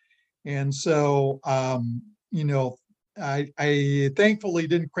 and so I thankfully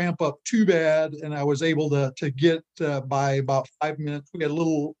didn't cramp up too bad, and I was able to get by about 5 minutes. We had a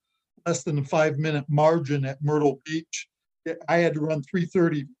little less than a 5 minute margin at Myrtle Beach. I had to run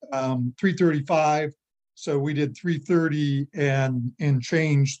 3:30, 3:35. So we did 3:30 and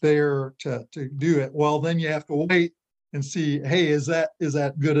change there to do it. Well, then you have to wait and see, hey, is that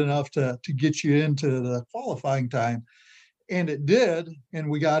good enough to get you into the qualifying time? And it did, and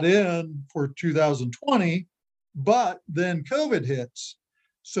we got in for 2020, but then COVID hits.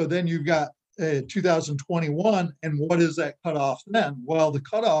 So then you've got 2021, and what is that cutoff then? Well, the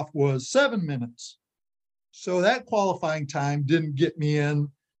cutoff was 7 minutes. So that qualifying time didn't get me in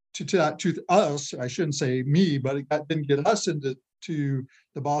to us. I shouldn't say me, but didn't get us into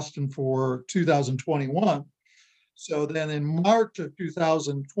the Boston for 2021. So then in March of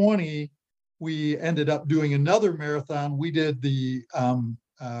 2020, we ended up doing another marathon. We did the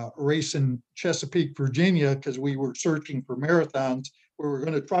race in Chesapeake, Virginia, because we were searching for marathons. We were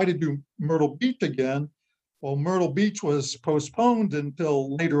going to try to do Myrtle Beach again. Well, Myrtle Beach was postponed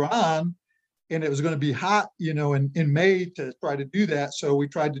until later on, and it was going to be hot, in May to try to do that. So we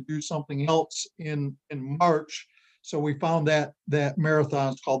tried to do something else in March. So we found that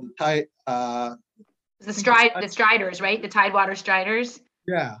marathon. It's called the Striders, right? The Tidewater Striders.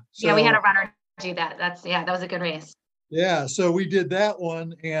 Yeah. So, yeah, we had a runner do that. That was a good race. Yeah. So we did that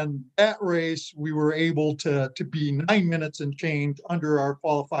one, and that race we were able to be 9 minutes and change under our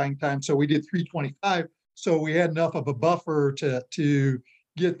qualifying time. So we did 3:25. So we had enough of a buffer to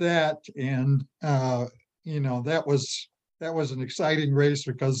get that, and that was an exciting race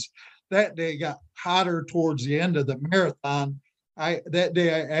because that day got hotter towards the end of the marathon. That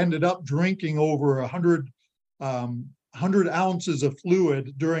day I ended up drinking over 100 ounces of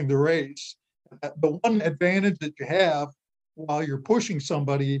fluid during the race. The one advantage that you have while you're pushing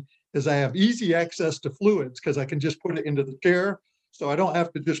somebody is I have easy access to fluids because I can just put it into the chair. So I don't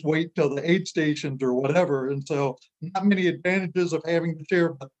have to just wait till the aid stations or whatever. And so not many advantages of having the chair,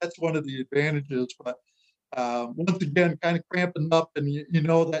 but that's one of the advantages. But once again, kind of cramping up, and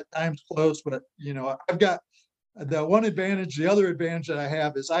that time's close. But I've got the one advantage. The other advantage that I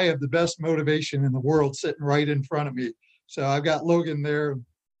have is I have the best motivation in the world sitting right in front of me. So I've got Logan there.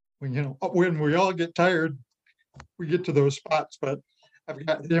 When we all get tired, we get to those spots. But I've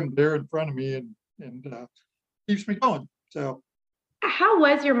got him there in front of me, and keeps me going. So. How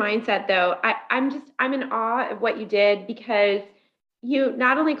was your mindset though? I'm in awe of what you did, because you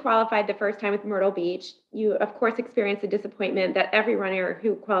not only qualified the first time with Myrtle Beach, you of course experienced the disappointment that every runner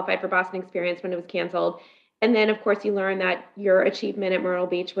who qualified for Boston experienced when it was canceled. And then of course you learned that your achievement at Myrtle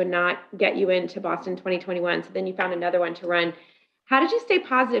Beach would not get you into Boston 2021. So then you found another one to run. How did you stay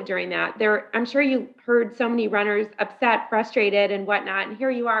positive during that? I'm sure you heard so many runners upset, frustrated, and whatnot. And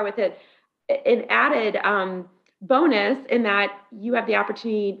here you are with an added bonus in that you have the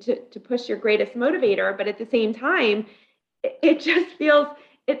opportunity to push your greatest motivator, but at the same time, it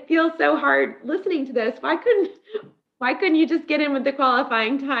feels so hard listening to this. Why couldn't you just get in with the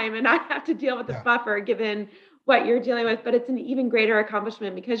qualifying time and not have to deal with the buffer given what you're dealing with? But it's an even greater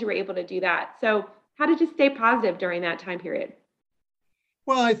accomplishment because you were able to do that. So how did you stay positive during that time period?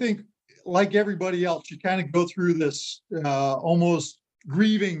 Well, I think like everybody else, you kind of go through this almost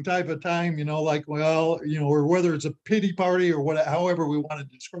grieving type of time, or whether it's a pity party or however we want to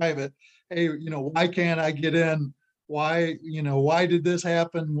describe it. Hey, why can't I get in? Why did this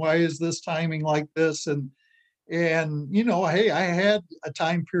happen? Why is this timing like this? And hey, I had a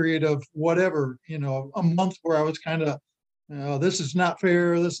time period of whatever, a month where I was kind of, this is not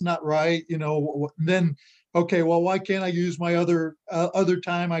fair. This is not right. Then, okay, well, why can't I use my other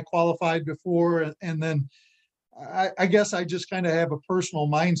time I qualified before? And then I guess I just kind of have a personal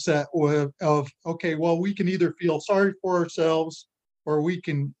mindset of, okay, well, we can either feel sorry for ourselves or we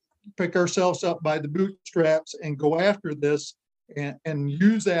can pick ourselves up by the bootstraps and go after this and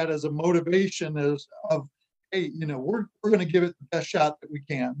use that as a motivation of, hey, we're going to give it the best shot that we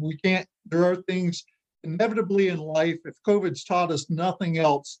can. There are things inevitably in life, if COVID's taught us nothing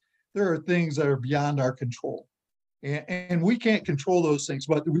else, there are things that are beyond our control. And we can't control those things,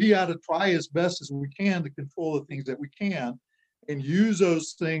 but we got to try as best as we can to control the things that we can and use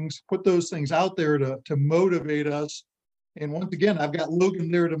those things, put those things out there to motivate us. And once again, I've got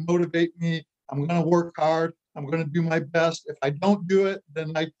Logan there to motivate me I'm going to work hard. I'm going to do my best. If I don't do it,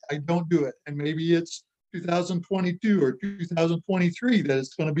 then I don't do it. And maybe it's 2022 or 2023 that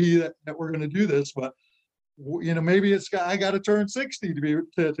it's going to be that we're going to do this. But maybe I got to turn 60 to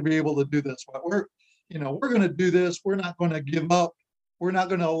be able to do this. But we're going to do this. We're not going to give up. We're not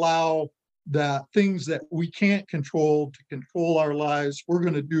going to allow the things that we can't control to control our lives. We're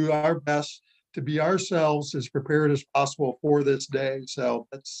going to do our best to be ourselves as prepared as possible for this day. So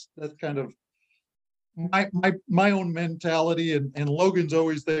that's kind of my own mentality, and Logan's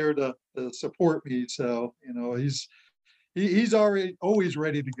always there to support me. So he's already always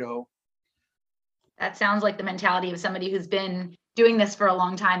ready to go. That sounds like the mentality of somebody who's been doing this for a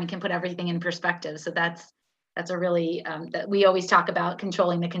long time and can put everything in perspective. So that's a really that we always talk about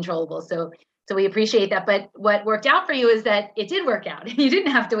controlling the controllable. So we appreciate that. But what worked out for you is that it did work out. You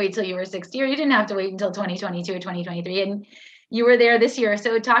didn't have to wait till you were 60, or you didn't have to wait until 2022 or 2023, and you were there this year.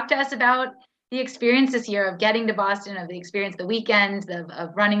 So talk to us about the experience this year of getting to Boston, of the experience, the weekends of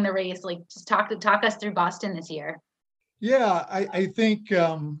running the race. Like, just talk us through Boston this year. Yeah, I think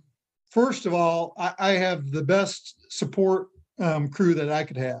first of all, I have the best support crew that I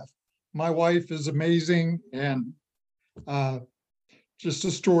could have. My wife is amazing, and just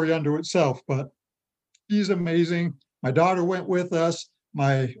a story unto itself, but she's amazing. My daughter went with us.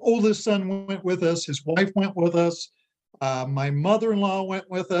 My oldest son went with us. His wife went with us. My mother-in-law went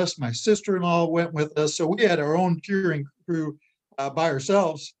with us. My sister-in-law went with us. So we had our own cheering crew by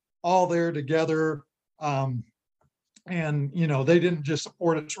ourselves, all there together. And, they didn't just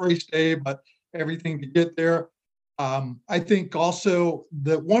support us race day, but everything to get there. I think also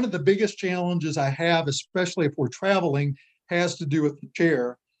that one of the biggest challenges I have, especially if we're traveling, has to do with the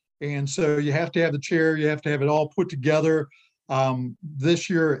chair. And so you have to have the chair, you have to have it all put together. This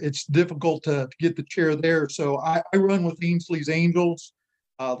year, it's difficult to get the chair there. So I run with Ainsley's Angels.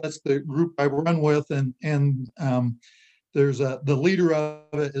 That's the group I run with. And there's the leader of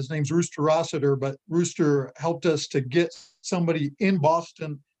it. His name's Rooster Rossiter, but Rooster helped us to get somebody in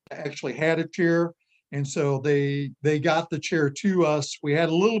Boston that actually had a chair. And so they got the chair to us. We had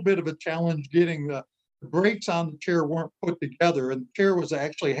a little bit of a challenge getting the brakes on the chair weren't put together, and the chair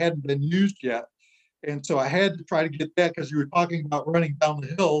hadn't been used yet. And so I had to try to get that, because you were talking about running down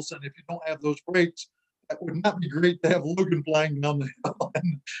the hills. And if you don't have those brakes, that would not be great to have Logan flying down the hill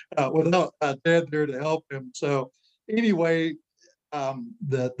and, without Dad there to help him. So anyway,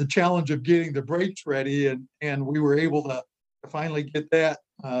 the challenge of getting the brakes ready, and we were able to finally get that.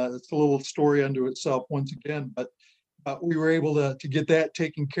 It's a little story unto itself once again, but we were able to get that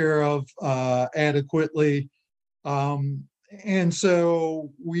taken care of adequately. And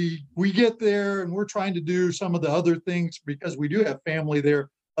so we get there, and we're trying to do some of the other things, because we do have family there,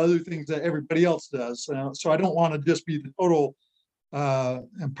 other things that everybody else does. So I don't want to just be the total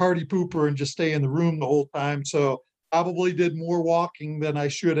party pooper and just stay in the room the whole time. So probably did more walking than I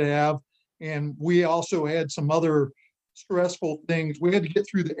should have. And we also had some other stressful things. We had to get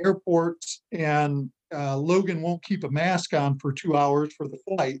through the airports, and Logan won't keep a mask on for 2 hours for the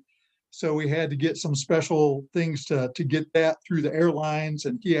flight. So we had to get some special things to get that through the airlines.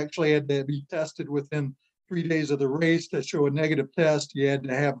 And he actually had to be tested within 3 days of the race to show a negative test. He had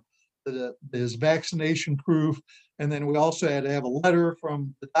to have his vaccination proof. And then we also had to have a letter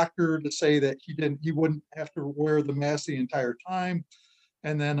from the doctor to say that he wouldn't have to wear the mask the entire time.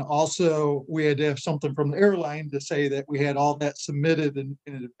 And then also we had to have something from the airline to say that we had all that submitted in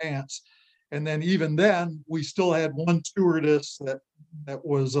advance. And then even then, we still had one stewardess that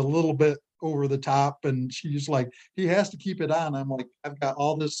was a little bit over the top, and she's like, he has to keep it on. I'm like, I've got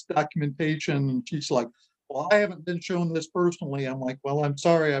all this documentation. And she's like, well, I haven't been shown this personally. I'm like, well, I'm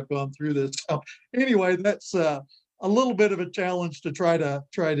sorry, I've gone through this. So anyway, that's a little bit of a challenge to try to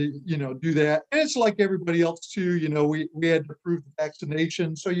do that. And it's like everybody else too. We had to prove the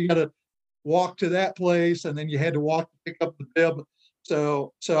vaccination, so you got to walk to that place, and then you had to walk to pick up the bib.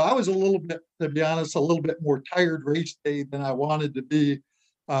 So I was a little bit, to be honest, a little bit more tired race day than I wanted to be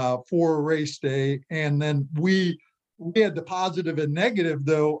for a race day. And then we had the positive and negative,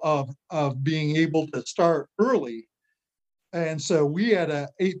 though, of being able to start early. And so we had a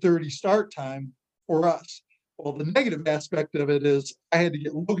 8:30 start time for us. Well, the negative aspect of it is I had to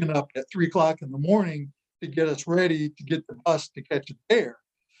get Logan up at 3:00 in the morning to get us ready to get the bus to catch it there.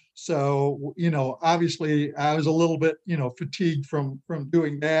 So, obviously I was a little bit, fatigued from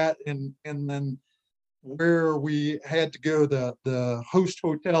doing that. And then where we had to go, the host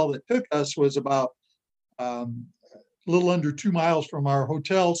hotel that took us was about a little under 2 miles from our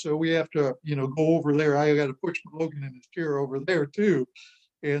hotel. So we have to, go over there. I got to push Logan in his chair over there too.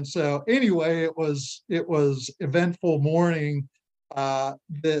 And so anyway, it was eventful morning.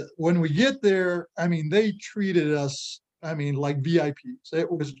 when we get there, I mean, they treated us, I mean, like VIPs.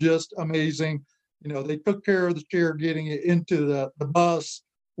 It was just amazing. You know, they took care of the chair getting it into the bus.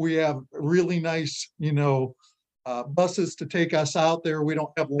 We have really nice, buses to take us out there. We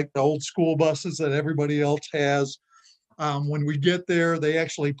don't have like the old school buses that everybody else has. When we get there, they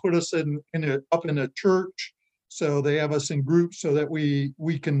actually put us up in a church. So they have us in groups so that we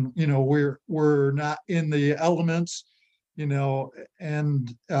can, we're not in the elements,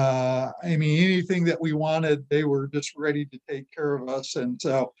 and I mean, anything that we wanted, they were just ready to take care of us. And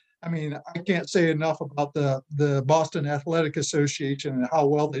so, I mean, I can't say enough about the Boston Athletic Association and how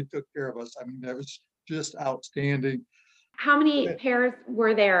well they took care of us. I mean, that was just outstanding. How many pairs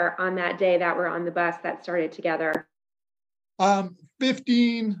were there on that day that were on the bus that started together?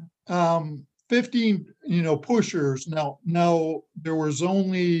 15, 15, pushers. Now, there was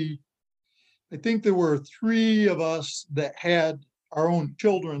only, I think there were 3 of us that had our own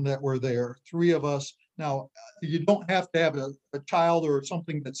children that were there, 3 of us. Now, you don't have to have a child or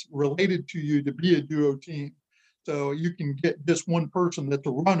something that's related to you to be a duo team. So you can get just one person that's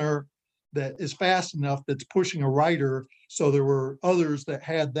a runner that is fast enough that's pushing a rider. So there were others that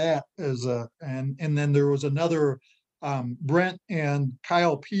had that as and then there was another Brent and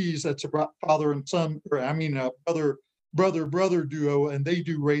Kyle Pease, that's a father and son, or I mean a brother duo, and they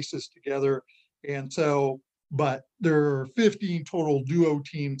do races together. And so, but there are 15 total duo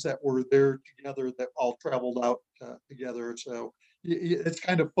teams that were there together that all traveled out together. So it's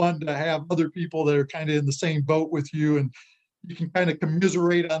kind of fun to have other people that are kind of in the same boat with you, and you can kind of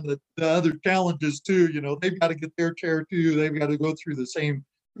commiserate on the other challenges too. They've got to get their chair too. They've got to go through the same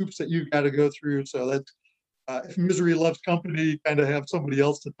hoops that you've got to go through. So that's if misery loves company, kind of have somebody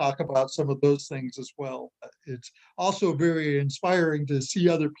else to talk about some of those things as well. It's also very inspiring to see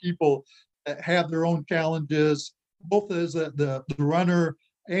other people that have their own challenges, both as the runner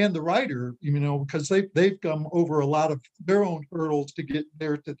and the rider, because they've come over a lot of their own hurdles to get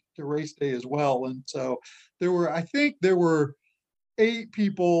there to race day as well. And so I think there were 8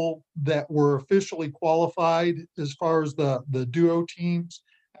 people that were officially qualified as far as the duo teams.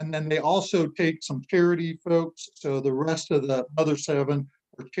 And then they also take some charity folks. So the rest of the other 7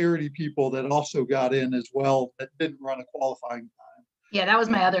 were charity people that also got in as well that didn't run a qualifying time. Yeah, that was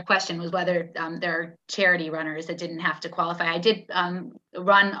my other question, was whether there are charity runners that didn't have to qualify. I did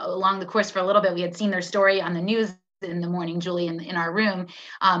run along the course for a little bit. We had seen their story on the news in the morning, Julie, in our room,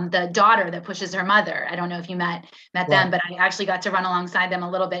 the daughter that pushes her mother. I don't know if you met them, but I actually got to run alongside them a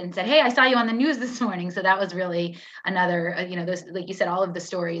little bit and said, hey, I saw you on the news this morning. So that was really another, those, like you said, all of the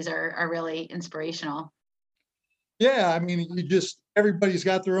stories are really inspirational. Yeah, I mean, everybody's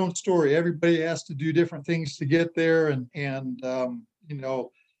got their own story. Everybody has to do different things to get there. And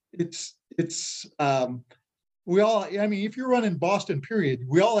we all, I mean, if you're running Boston, period,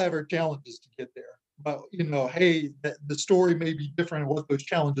 we all have our challenges to get there. But hey, the story may be different what those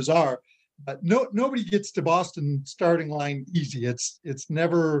challenges are, but nobody gets to Boston starting line easy. It's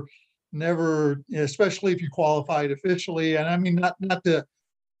never, especially if you qualified officially. And I mean, not to,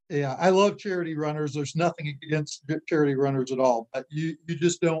 yeah, I love charity runners. There's nothing against charity runners at all, but you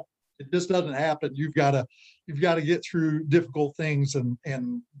just don't. It just doesn't happen. You've got to get through difficult things,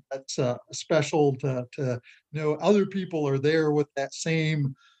 and that's special to know other people are there with that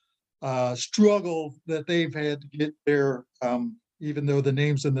same struggle that they've had to get there, even though the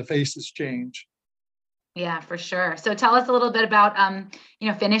names and the faces change. Yeah, for sure. So tell us a little bit about,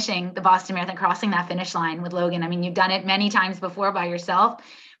 finishing the Boston Marathon, crossing that finish line with Logan. I mean, you've done it many times before by yourself,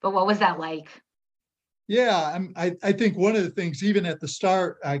 but what was that like? Yeah, I think one of the things, even at the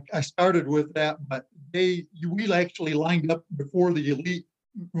start, I started with that, but we actually lined up before the elite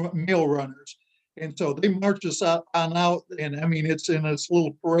male runners. And so they march us on out, and I mean, it's in this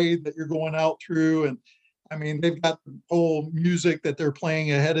little parade that you're going out through, and I mean, they've got the whole music that they're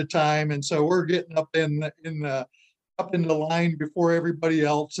playing ahead of time, and so we're getting up in the line before everybody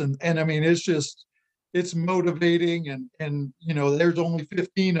else, and I mean, it's motivating, and there's only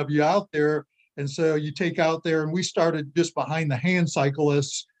 15 of you out there, and so you take out there, and we started just behind the hand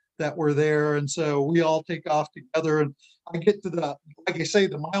cyclists that were there, and so we all take off together, and I get to like I say,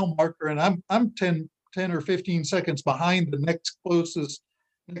 the mile marker, and I'm 10 or 15 seconds behind the next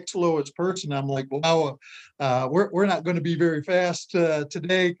lowest person. I'm like, wow, we're not going to be very fast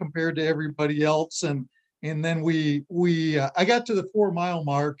today compared to everybody else. And then I got to the 4 mile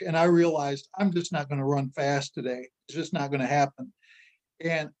mark, and I realized I'm just not going to run fast today. It's just not going to happen.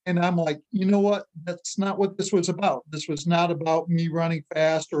 And I'm like, you know what? That's not what this was about. This was not about me running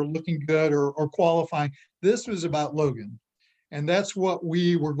fast or looking good or qualifying. This was about Logan. And that's what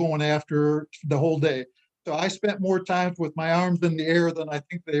we were going after the whole day. So I spent more time with my arms in the air than I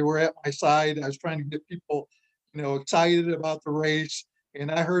think they were at my side. I was trying to get people, excited about the race, and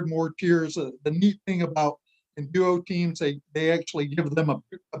I heard more cheers. The neat thing about in duo teams, they actually give them a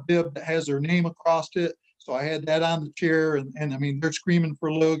bib that has their name across it. So I had that on the chair, and I mean they're screaming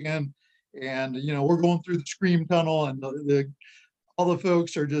for Logan, and we're going through the scream tunnel, and the all the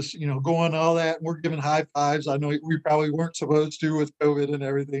folks are just going all that, and we're giving high fives. I know we probably weren't supposed to with COVID and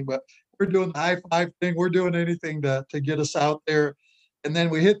everything, but we're doing the high five thing. We're doing anything to get us out there. And then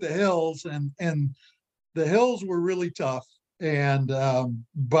we hit the hills, and the hills were really tough. And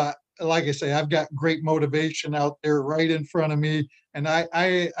but like I say, I've got great motivation out there right in front of me. And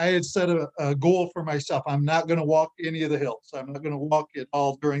I had set a goal for myself. I'm not going to walk any of the hills. I'm not going to walk it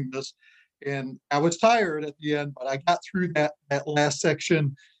all during this. And I was tired at the end, but I got through that last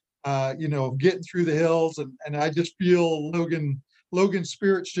section, getting through the hills, and I just feel Logan's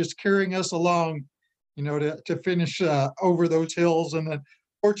Spirit's just carrying us along, to finish over those hills. And then, of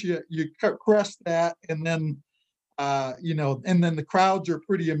course, you crest that, and then and then the crowds are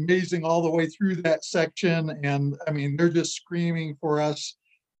pretty amazing all the way through that section. And I mean, they're just screaming for us.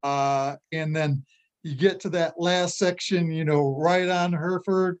 And then you get to that last section, right on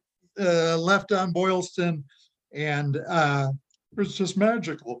Hereford, left on Boylston, and it's just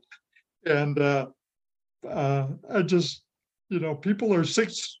magical. And I just, people are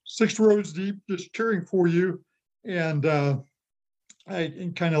six rows deep just cheering for you. And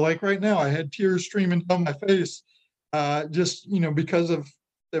I kind of like right now, I had tears streaming down my face, just, because of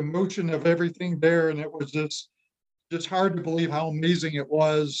the emotion of everything there. And it was just hard to believe how amazing it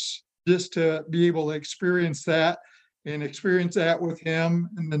was just to be able to experience that with him,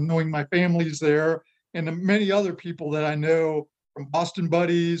 and then knowing my family's there, and the many other people that I know from Boston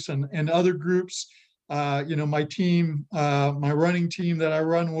Buddies and other groups. My team, my running team that I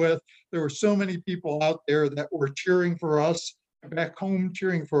run with, there were so many people out there that were cheering for us, back home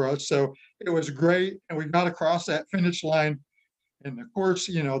cheering for us. So it was great. And we got across that finish line. And of course,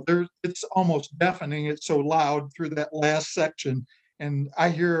 it's almost deafening. It's so loud through that last section. And I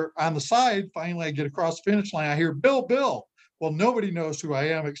hear on the side, finally I get across the finish line, I hear Bill, Bill. Well, nobody knows who I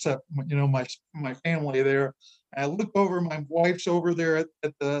am except, my family there. And I look over, my wife's over there at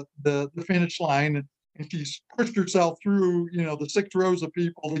the finish line, and she's pushed herself through, the 6 rows of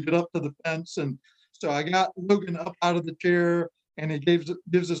people to get up to the fence. And so I got Logan up out of the chair, and he gives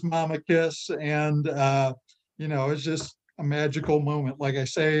his mom a kiss. And, it's just a magical moment, like I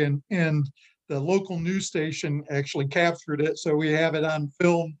say. And the local news station actually captured it. So we have it on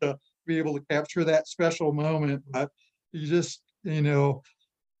film to be able to capture that special moment. But you just,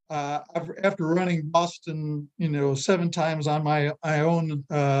 after running Boston, 7 times on my own,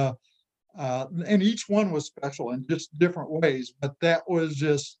 and each one was special in just different ways, but that was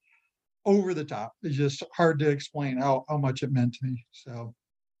just over the top. It's just hard to explain how much it meant to me. So.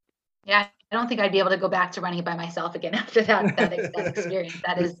 Yeah, I don't think I'd be able to go back to running it by myself again after that experience.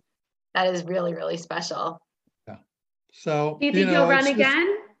 That is really, really special. Yeah. So, do you think you'll run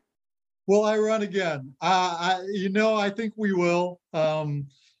again? Will I run again? I think we will.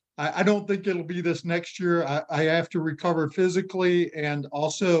 I don't think it'll be this next year. I have to recover physically and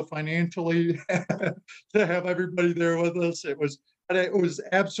also financially to have everybody there with us. It was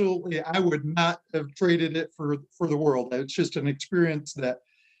absolutely, I would not have traded it for the world. It's just an experience that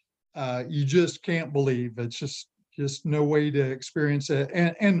you just can't believe. It's just no way to experience it.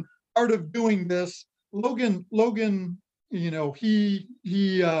 And part of doing this, Logan, he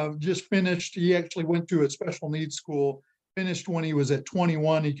just finished. He actually went to a special needs school, finished when he was at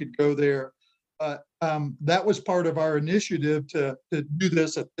 21. He could go there. But that was part of our initiative to do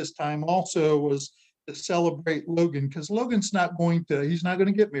this at this time also, was to celebrate Logan, because Logan's he's not going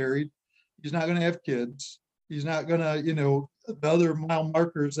to get married. He's not going to have kids. He's not going to, the other mile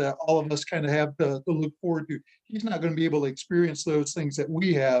markers that all of us kind of have to look forward to. He's not going to be able to experience those things that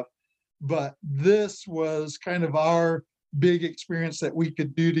we have. But this was kind of our big experience that we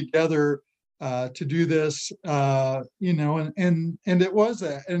could do together to do this, and it was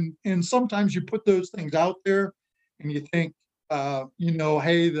that. And sometimes you put those things out there and you think,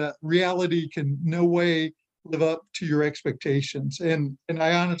 hey, the reality can no way live up to your expectations. And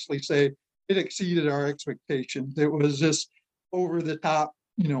I honestly say it exceeded our expectations. It was just over the top,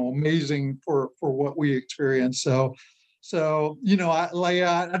 amazing for what we experienced. So, I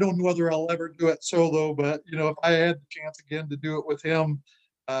don't know whether I'll ever do it solo, but, if I had the chance again to do it with him,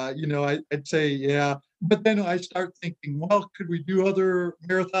 I'd say, yeah. But then I start thinking, well, could we do other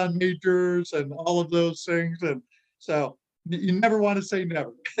marathon majors and all of those things? And so you never want to say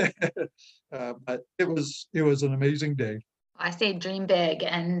never. But it was an amazing day. I say dream big,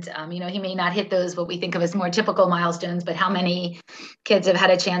 and he may not hit those what we think of as more typical milestones, but how many kids have had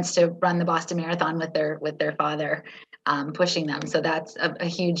a chance to run the Boston Marathon with their father pushing them? So that's a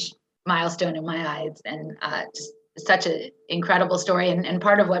huge milestone in my eyes, and just such an incredible story. And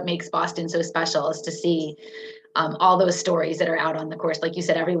part of what makes Boston so special is to see all those stories that are out on the course. Like you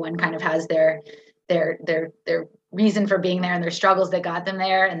said, everyone kind of has their reason for being there and their struggles that got them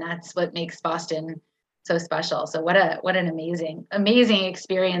there, and that's what makes Boston so special. So what an amazing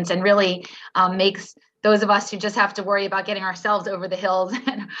experience, and really makes those of us who just have to worry about getting ourselves over the hills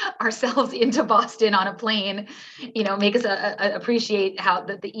and ourselves into Boston on a plane, make us appreciate how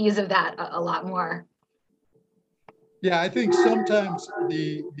the ease of that a lot more. Yeah, I think sometimes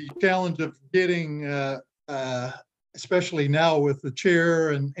the challenge of getting, especially now with the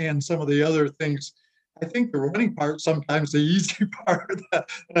chair and some of the other things, I think the running part sometimes the easy part.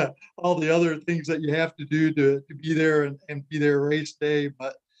 All the other things that you have to do to be there and be there race day,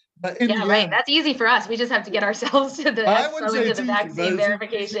 but in Yeah, the right. end, That's easy for us. We just have to get ourselves to I wouldn't say it's the easy, vaccine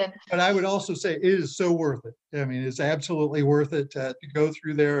verification. but I would also say it is so worth it. I mean, it's absolutely worth it to go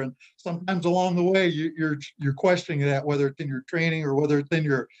through there. And sometimes along the way, you're questioning that, whether it's in your training or whether it's in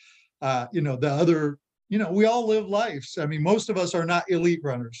your, the other. We all live lives. I mean, most of us are not elite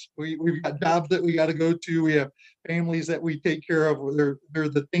runners. We've got jobs that we got to go to. We have families that we take care of. They're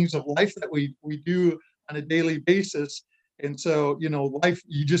the things of life that we do on a daily basis. And so, life,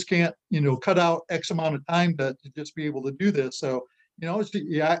 you just can't, cut out X amount of time to just be able to do this. So,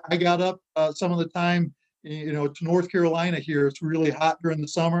 I got up some of the time, to North Carolina here. It's really hot during the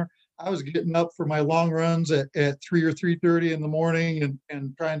summer. I was getting up for my long runs at 3 or 3:30 in the morning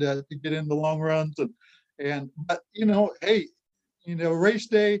and trying to get in the long runs. But, hey, race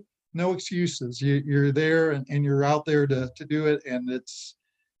day, no excuses. You're there and you're out there to do it. And it's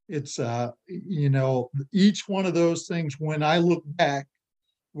each one of those things, when I look back,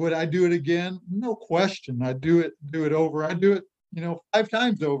 would I do it again? No question. I do it over. I do it 5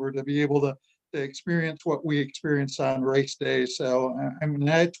 times over to be able to experience what we experienced on race day. So I mean,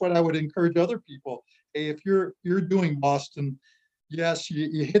 that's what I would encourage other people. Hey, if you're doing Boston, yes,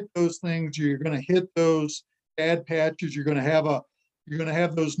 you hit those things. You're going to hit those bad patches. You're going to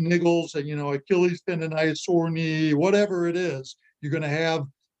have those niggles, Achilles tendonitis, sore knee, whatever it is. You're going to have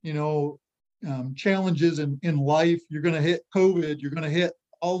challenges in life. You're going to hit COVID. You're going to hit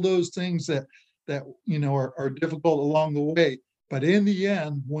all those things that are difficult along the way. But in the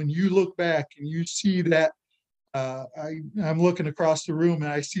end, when you look back and you see that, I'm looking across the room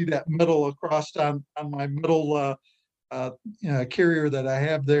and I see that medal across on my medal carrier that I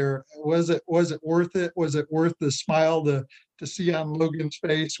have there. Was it worth it? Was it worth the smile to see on Logan's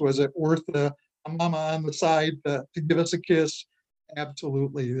face? Was it worth a mama on the side to give us a kiss?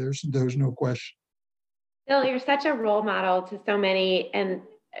 Absolutely. There's no question. Bill, you're such a role model to so many. And,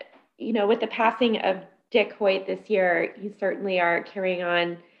 with the passing of Dick Hoyt this year, you certainly are carrying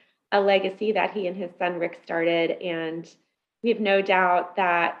on a legacy that he and his son Rick started. And we have no doubt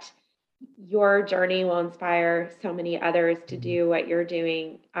that your journey will inspire so many others to do what you're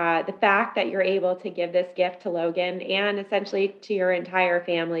doing. The fact that you're able to give this gift to Logan and essentially to your entire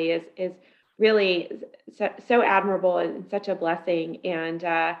family is really so admirable and such a blessing. And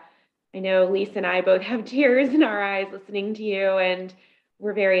I know Lisa and I both have tears in our eyes listening to you, and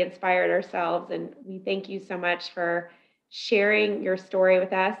we're very inspired ourselves. And we thank you so much for sharing your story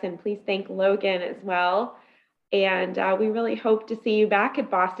with us. And please thank Logan as well. And we really hope to see you back at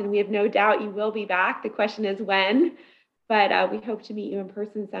Boston. We have no doubt you will be back. The question is when, but we hope to meet you in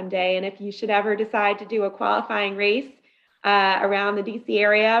person someday. And if you should ever decide to do a qualifying race around the DC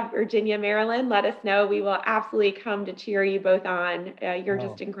area, Virginia, Maryland, let us know. We will absolutely come to cheer you both on. You're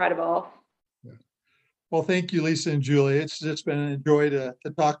just incredible. Yeah. Well, thank you, Lisa and Julie. It's just been a joy to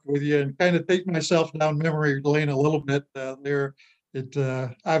talk with you and kind of take myself down memory lane a little bit there. It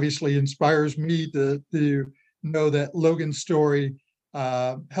obviously inspires me to know that Logan's story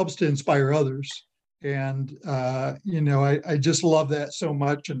helps to inspire others. And, I just love that so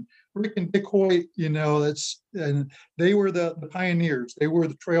much. And Rick and Dick Hoyt, and they were the pioneers. They were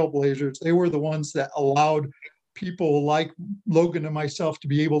the trailblazers. They were the ones that allowed people like Logan and myself to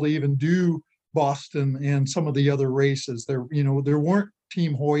be able to even do Boston and some of the other races. There weren't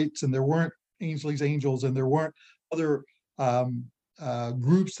Team Hoyts and there weren't Ainsley's Angels and there weren't other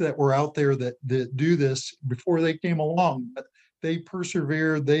groups that were out there that do this before they came along, but they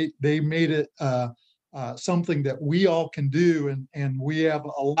persevered. They made it something that we all can do, and we have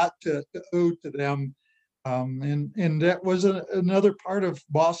a lot to owe to them. And that was another part of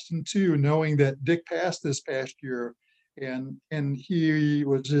Boston too, knowing that Dick passed this past year, and he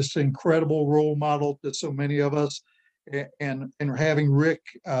was just an incredible role model to so many of us. and having Rick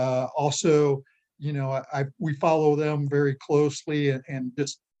also, we follow them very closely, and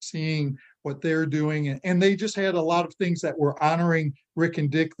just seeing what they're doing. And they just had a lot of things that were honoring Rick and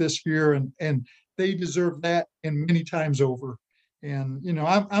Dick this year, and they deserve that and many times over. And,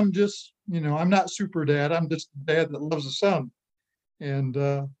 I'm just, I'm not super dad. I'm just a dad that loves a son. And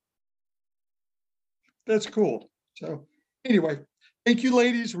that's cool. So anyway, thank you,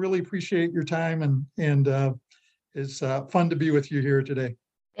 ladies. Really appreciate your time. And it's fun to be with you here today.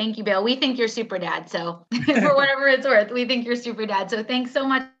 Thank you, Bill. We think you're super dad. So for whatever it's worth, we think you're super dad. So thanks so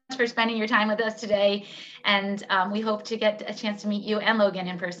much for spending your time with us today. And we hope to get a chance to meet you and Logan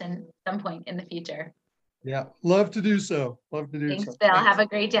in person at some point in the future. Yeah, love to do so. Love to do Thanks, so. Bill. Thanks. Have a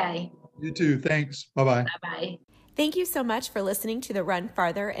great day. You too. Thanks. Bye-bye. Bye-bye. Thank you so much for listening to the Run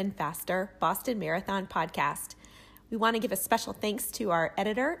Farther and Faster Boston Marathon podcast. We want to give a special thanks to our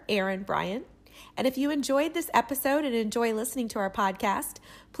editor, Aaron Bryant. And if you enjoyed this episode and enjoy listening to our podcast,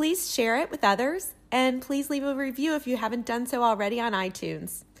 please share it with others, and please leave a review if you haven't done so already on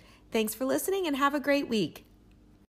iTunes. Thanks for listening and have a great week.